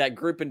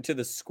group into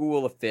the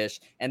school of fish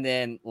and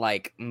then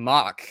like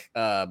mock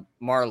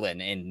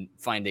Marlin in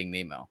Finding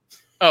Nemo.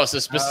 Oh, so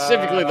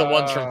specifically the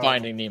ones from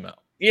Finding Nemo.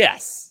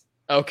 Yes.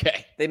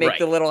 Okay. They make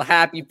the little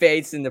happy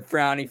face and the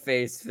frowny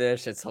face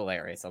fish. It's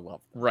hilarious. I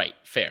love it. Right.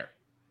 Fair.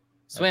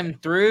 Swim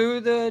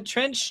through the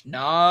trench,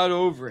 not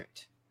over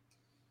it.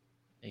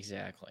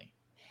 Exactly.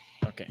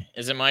 Okay.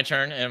 Is it my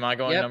turn? Am I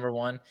going number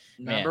 1?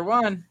 Number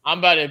 1. I'm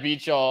about to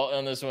beat y'all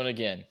on this one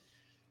again.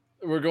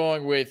 We're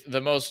going with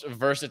the most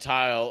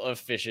versatile of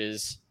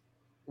fishes.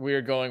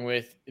 We're going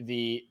with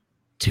the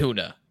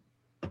tuna.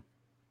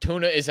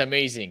 Tuna is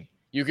amazing.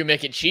 You can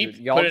make it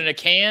cheap, put it in a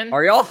can.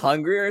 Are y'all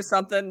hungry or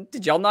something?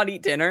 Did y'all not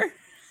eat dinner?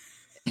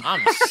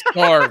 I'm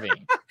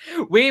starving.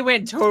 We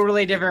went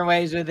totally different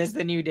ways with this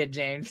than you did,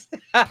 James.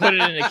 Put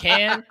it in a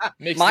can,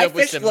 mix it up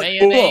with some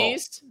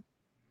mayonnaise. Cool.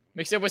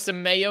 Mix it up with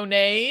some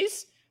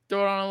mayonnaise.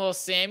 Throw it on a little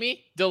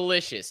Sammy.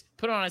 Delicious.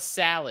 Put it on a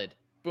salad.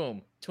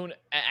 Boom. Tuna,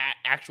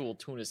 actual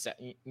tuna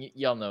salad.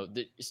 Y'all know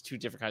it's 2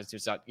 different kinds of tuna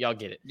salad. Y'all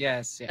get it.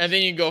 Yes. And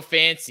then you can go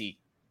fancy.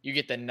 You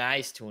get the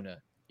nice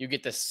tuna. You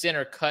get the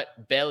center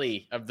cut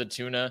belly of the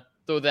tuna.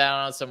 Throw that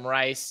on some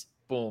rice.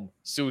 Boom.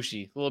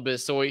 Sushi. A little bit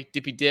of soy.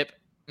 Dippy dip.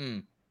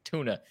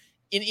 Tuna.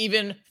 And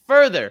even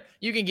further,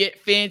 you can get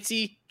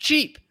fancy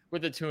cheap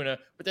with the tuna,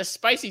 with the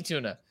spicy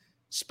tuna.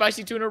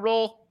 Spicy tuna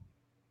roll.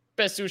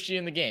 Best sushi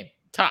in the game.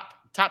 Top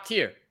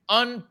tier.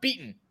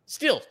 Unbeaten.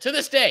 Still, to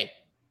this day,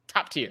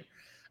 top tier.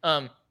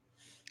 And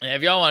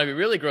if y'all want to be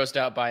really grossed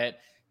out by it,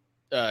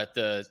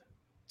 the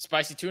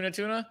spicy tuna,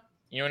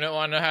 you want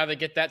to know how they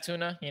get that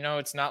tuna?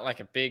 It's not like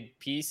a big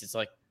piece. It's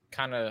like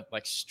kind of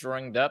like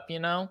stringed up, You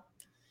know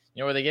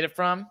where they get it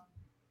from?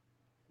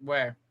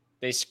 Where?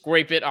 They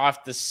scrape it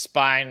off the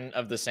spine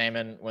of the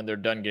salmon when they're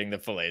done getting the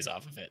fillets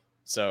off of it.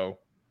 So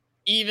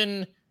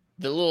even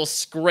the little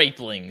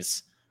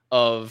scrapelings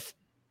of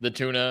the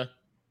tuna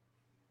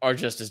are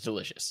just as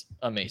delicious.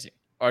 Amazing.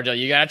 RJ,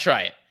 you got to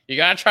try it. You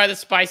got to try the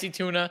spicy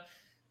tuna.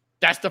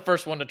 That's the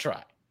first one to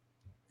try.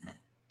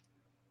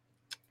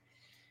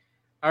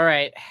 All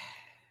right.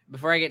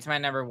 Before I get to my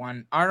number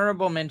one,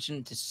 honorable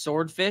mention to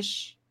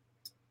Swordfish.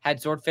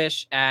 Had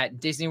Swordfish at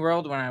Disney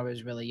World when I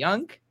was really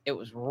young. It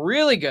was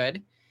really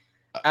good.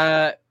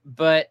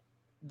 But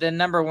the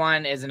number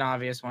one is an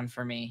obvious one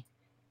for me,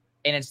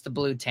 and it's the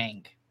Blue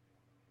Tang.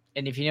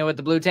 And if you know what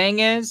the Blue Tang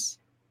is,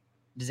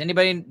 do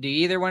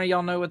either one of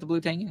y'all know what the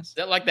Blue Tang is? Is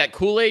that like that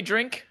Kool-Aid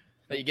drink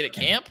that you get at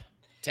camp?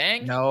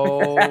 Tang?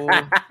 No.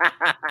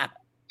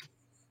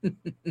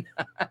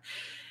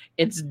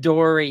 It's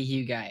Dory,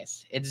 you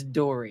guys. It's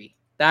Dory.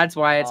 That's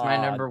why it's my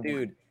number one.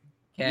 Dude.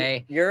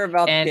 Okay. You're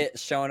about to get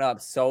shown up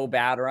so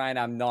bad, Ryan.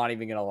 I'm not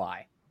even going to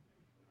lie.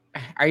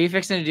 Are you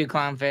fixing to do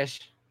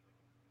clownfish?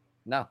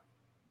 No.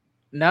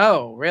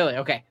 No, really?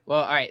 Okay.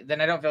 Well, all right.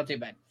 Then I don't feel too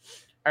bad.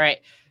 All right.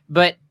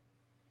 But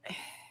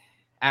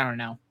I don't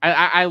know.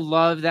 I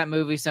love that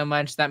movie so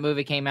much. That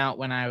movie came out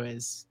when I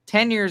was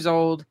 10 years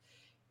old.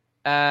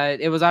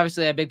 It was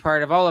obviously a big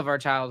part of all of our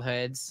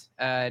childhoods,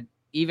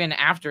 even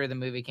after the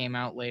movie came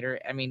out later.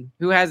 I mean,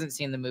 who hasn't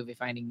seen the movie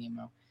Finding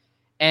Nemo?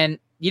 And,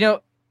 you know,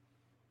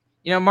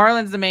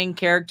 Marlin's the main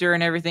character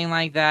and everything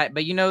like that.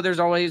 But, there's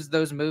always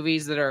those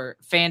movies that are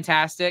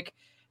fantastic.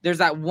 There's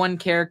that one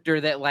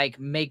character that, like,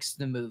 makes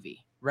the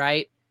movie,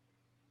 right?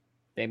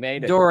 They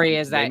made Dory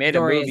is that. They made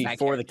Dory a movie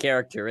for the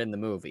character in the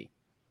movie.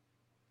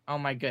 Oh,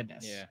 my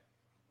goodness. Yeah.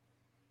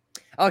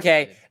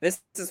 Okay,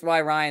 this is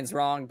why Ryan's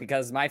wrong,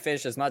 because my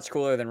fish is much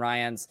cooler than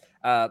Ryan's.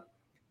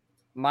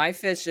 My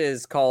fish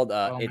is called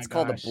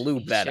called a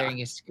blue betta. Sharing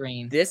his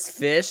screen. This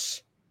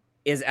fish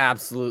is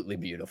absolutely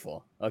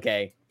beautiful.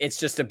 Okay, it's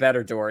just a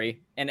better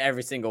Dory in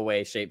every single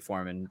way, shape,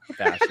 form, and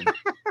fashion.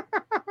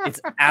 It's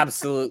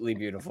absolutely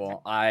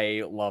beautiful.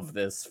 I love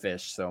this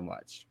fish so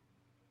much.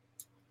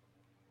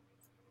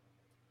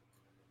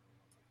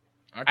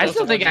 I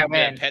still think I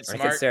win.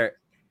 PetSmart.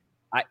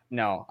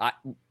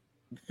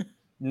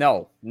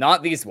 No,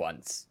 not these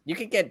ones. You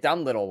could get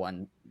dumb little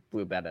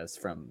blue bettas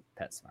from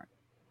PetSmart.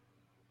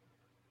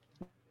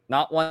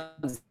 Not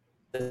ones.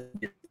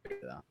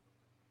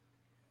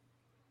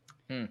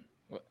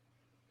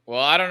 Well,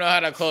 I don't know how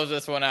to close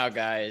this one out,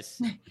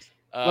 guys.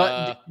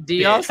 Do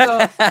y'all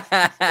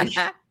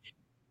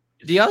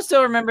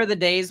still remember the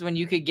days when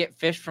you could get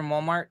fish from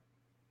Walmart?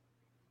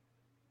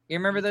 You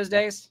remember those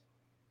days?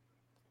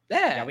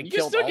 Yeah, we you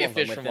can still get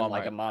fish from Walmart.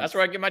 Like a month. That's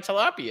where I get my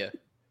tilapia.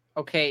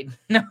 Okay,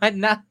 no,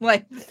 not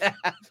like that.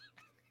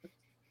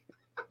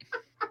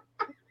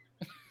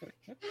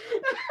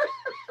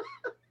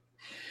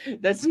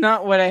 That's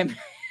not what I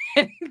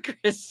meant,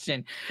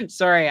 Christian.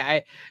 Sorry,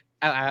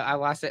 I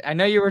lost it. I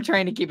know you were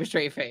trying to keep a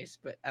straight face,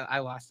 but I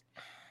lost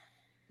it.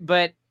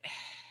 But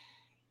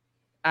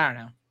I don't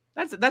know.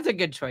 That's a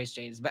good choice,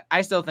 James. But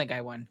I still think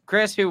I won.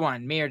 Chris, who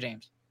won? Me or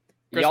James?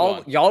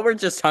 Y'all were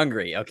just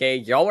hungry, okay?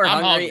 Y'all were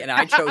hungry, and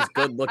I chose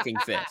good-looking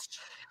fish.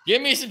 Give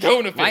me some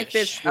tuna fish. My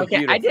fish was okay,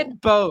 beautiful.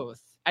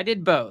 I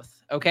did both.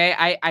 Okay,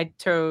 I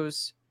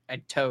chose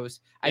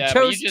Yeah,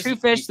 two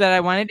fish that I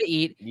wanted to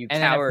eat, You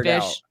and then a cowered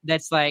fish out.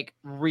 that's like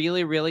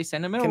really, really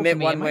sentimental. Commit to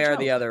me one in my way or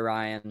childhood. the other,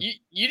 Ryan.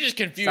 You just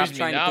Stop confused me.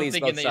 trying Now to I'm please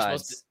thinking both that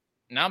sides.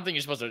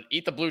 you're supposed to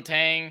eat the blue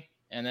tang,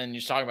 and then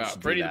you're talking about how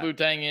should do pretty the that. blue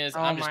tang is. Oh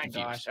I'm just my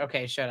confused. gosh.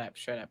 Okay, shut up.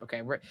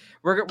 Okay, we're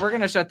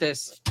gonna shut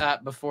this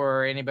up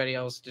before anybody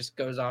else just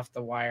goes off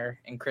the wire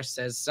and Chris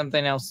says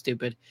something else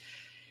stupid.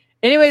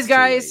 Anyways,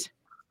 guys,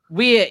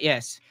 we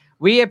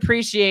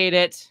appreciate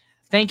it.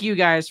 Thank you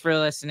guys for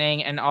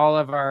listening and all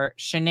of our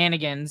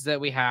shenanigans that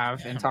we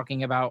have and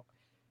talking about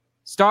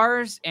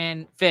stars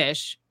and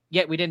fish.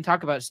 Yet we didn't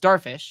talk about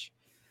starfish.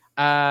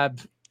 And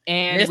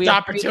Missed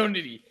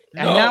opportunity.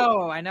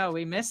 I know.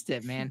 We missed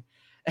it, man.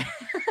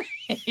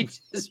 He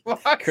just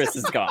walked. Chris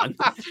is gone.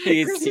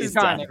 Chris is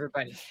gone, done.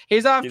 everybody.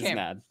 He's off He's camera.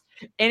 mad.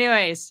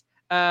 Anyways,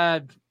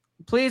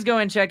 please go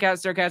and check out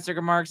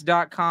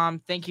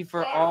StarcatStarCatMarks.com. Thank you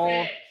for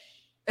all.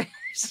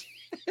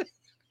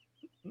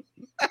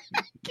 I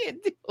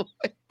can't deal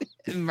with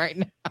him right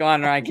now. Go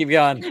on, Ryan. Keep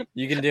going.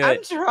 You can do I'm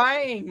it.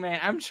 trying, man.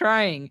 I'm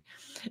trying.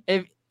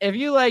 If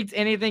you liked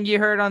anything you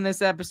heard on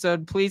this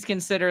episode, please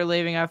consider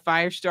leaving a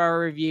 5-star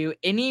review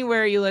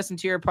anywhere you listen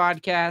to your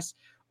podcast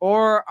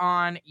or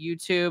on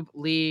YouTube.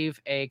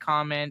 Leave a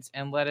comment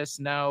and let us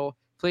know.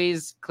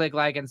 Please click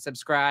like and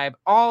subscribe.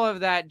 All of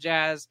that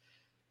jazz.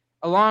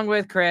 Along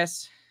with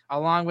Chris,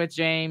 along with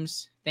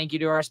James. Thank you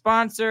to our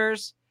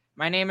sponsors.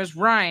 My name is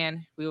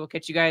Ryan. We will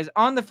catch you guys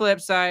on the flip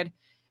side.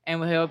 And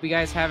we hope you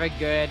guys have a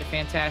good,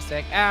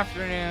 fantastic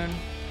afternoon,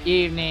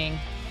 evening,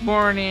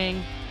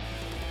 morning,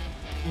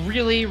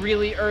 really,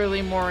 really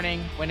early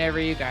morning, whenever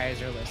you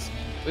guys are listening.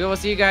 We will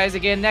see you guys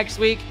again next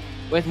week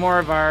with more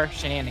of our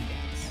shenanigans.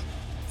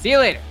 See you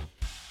later.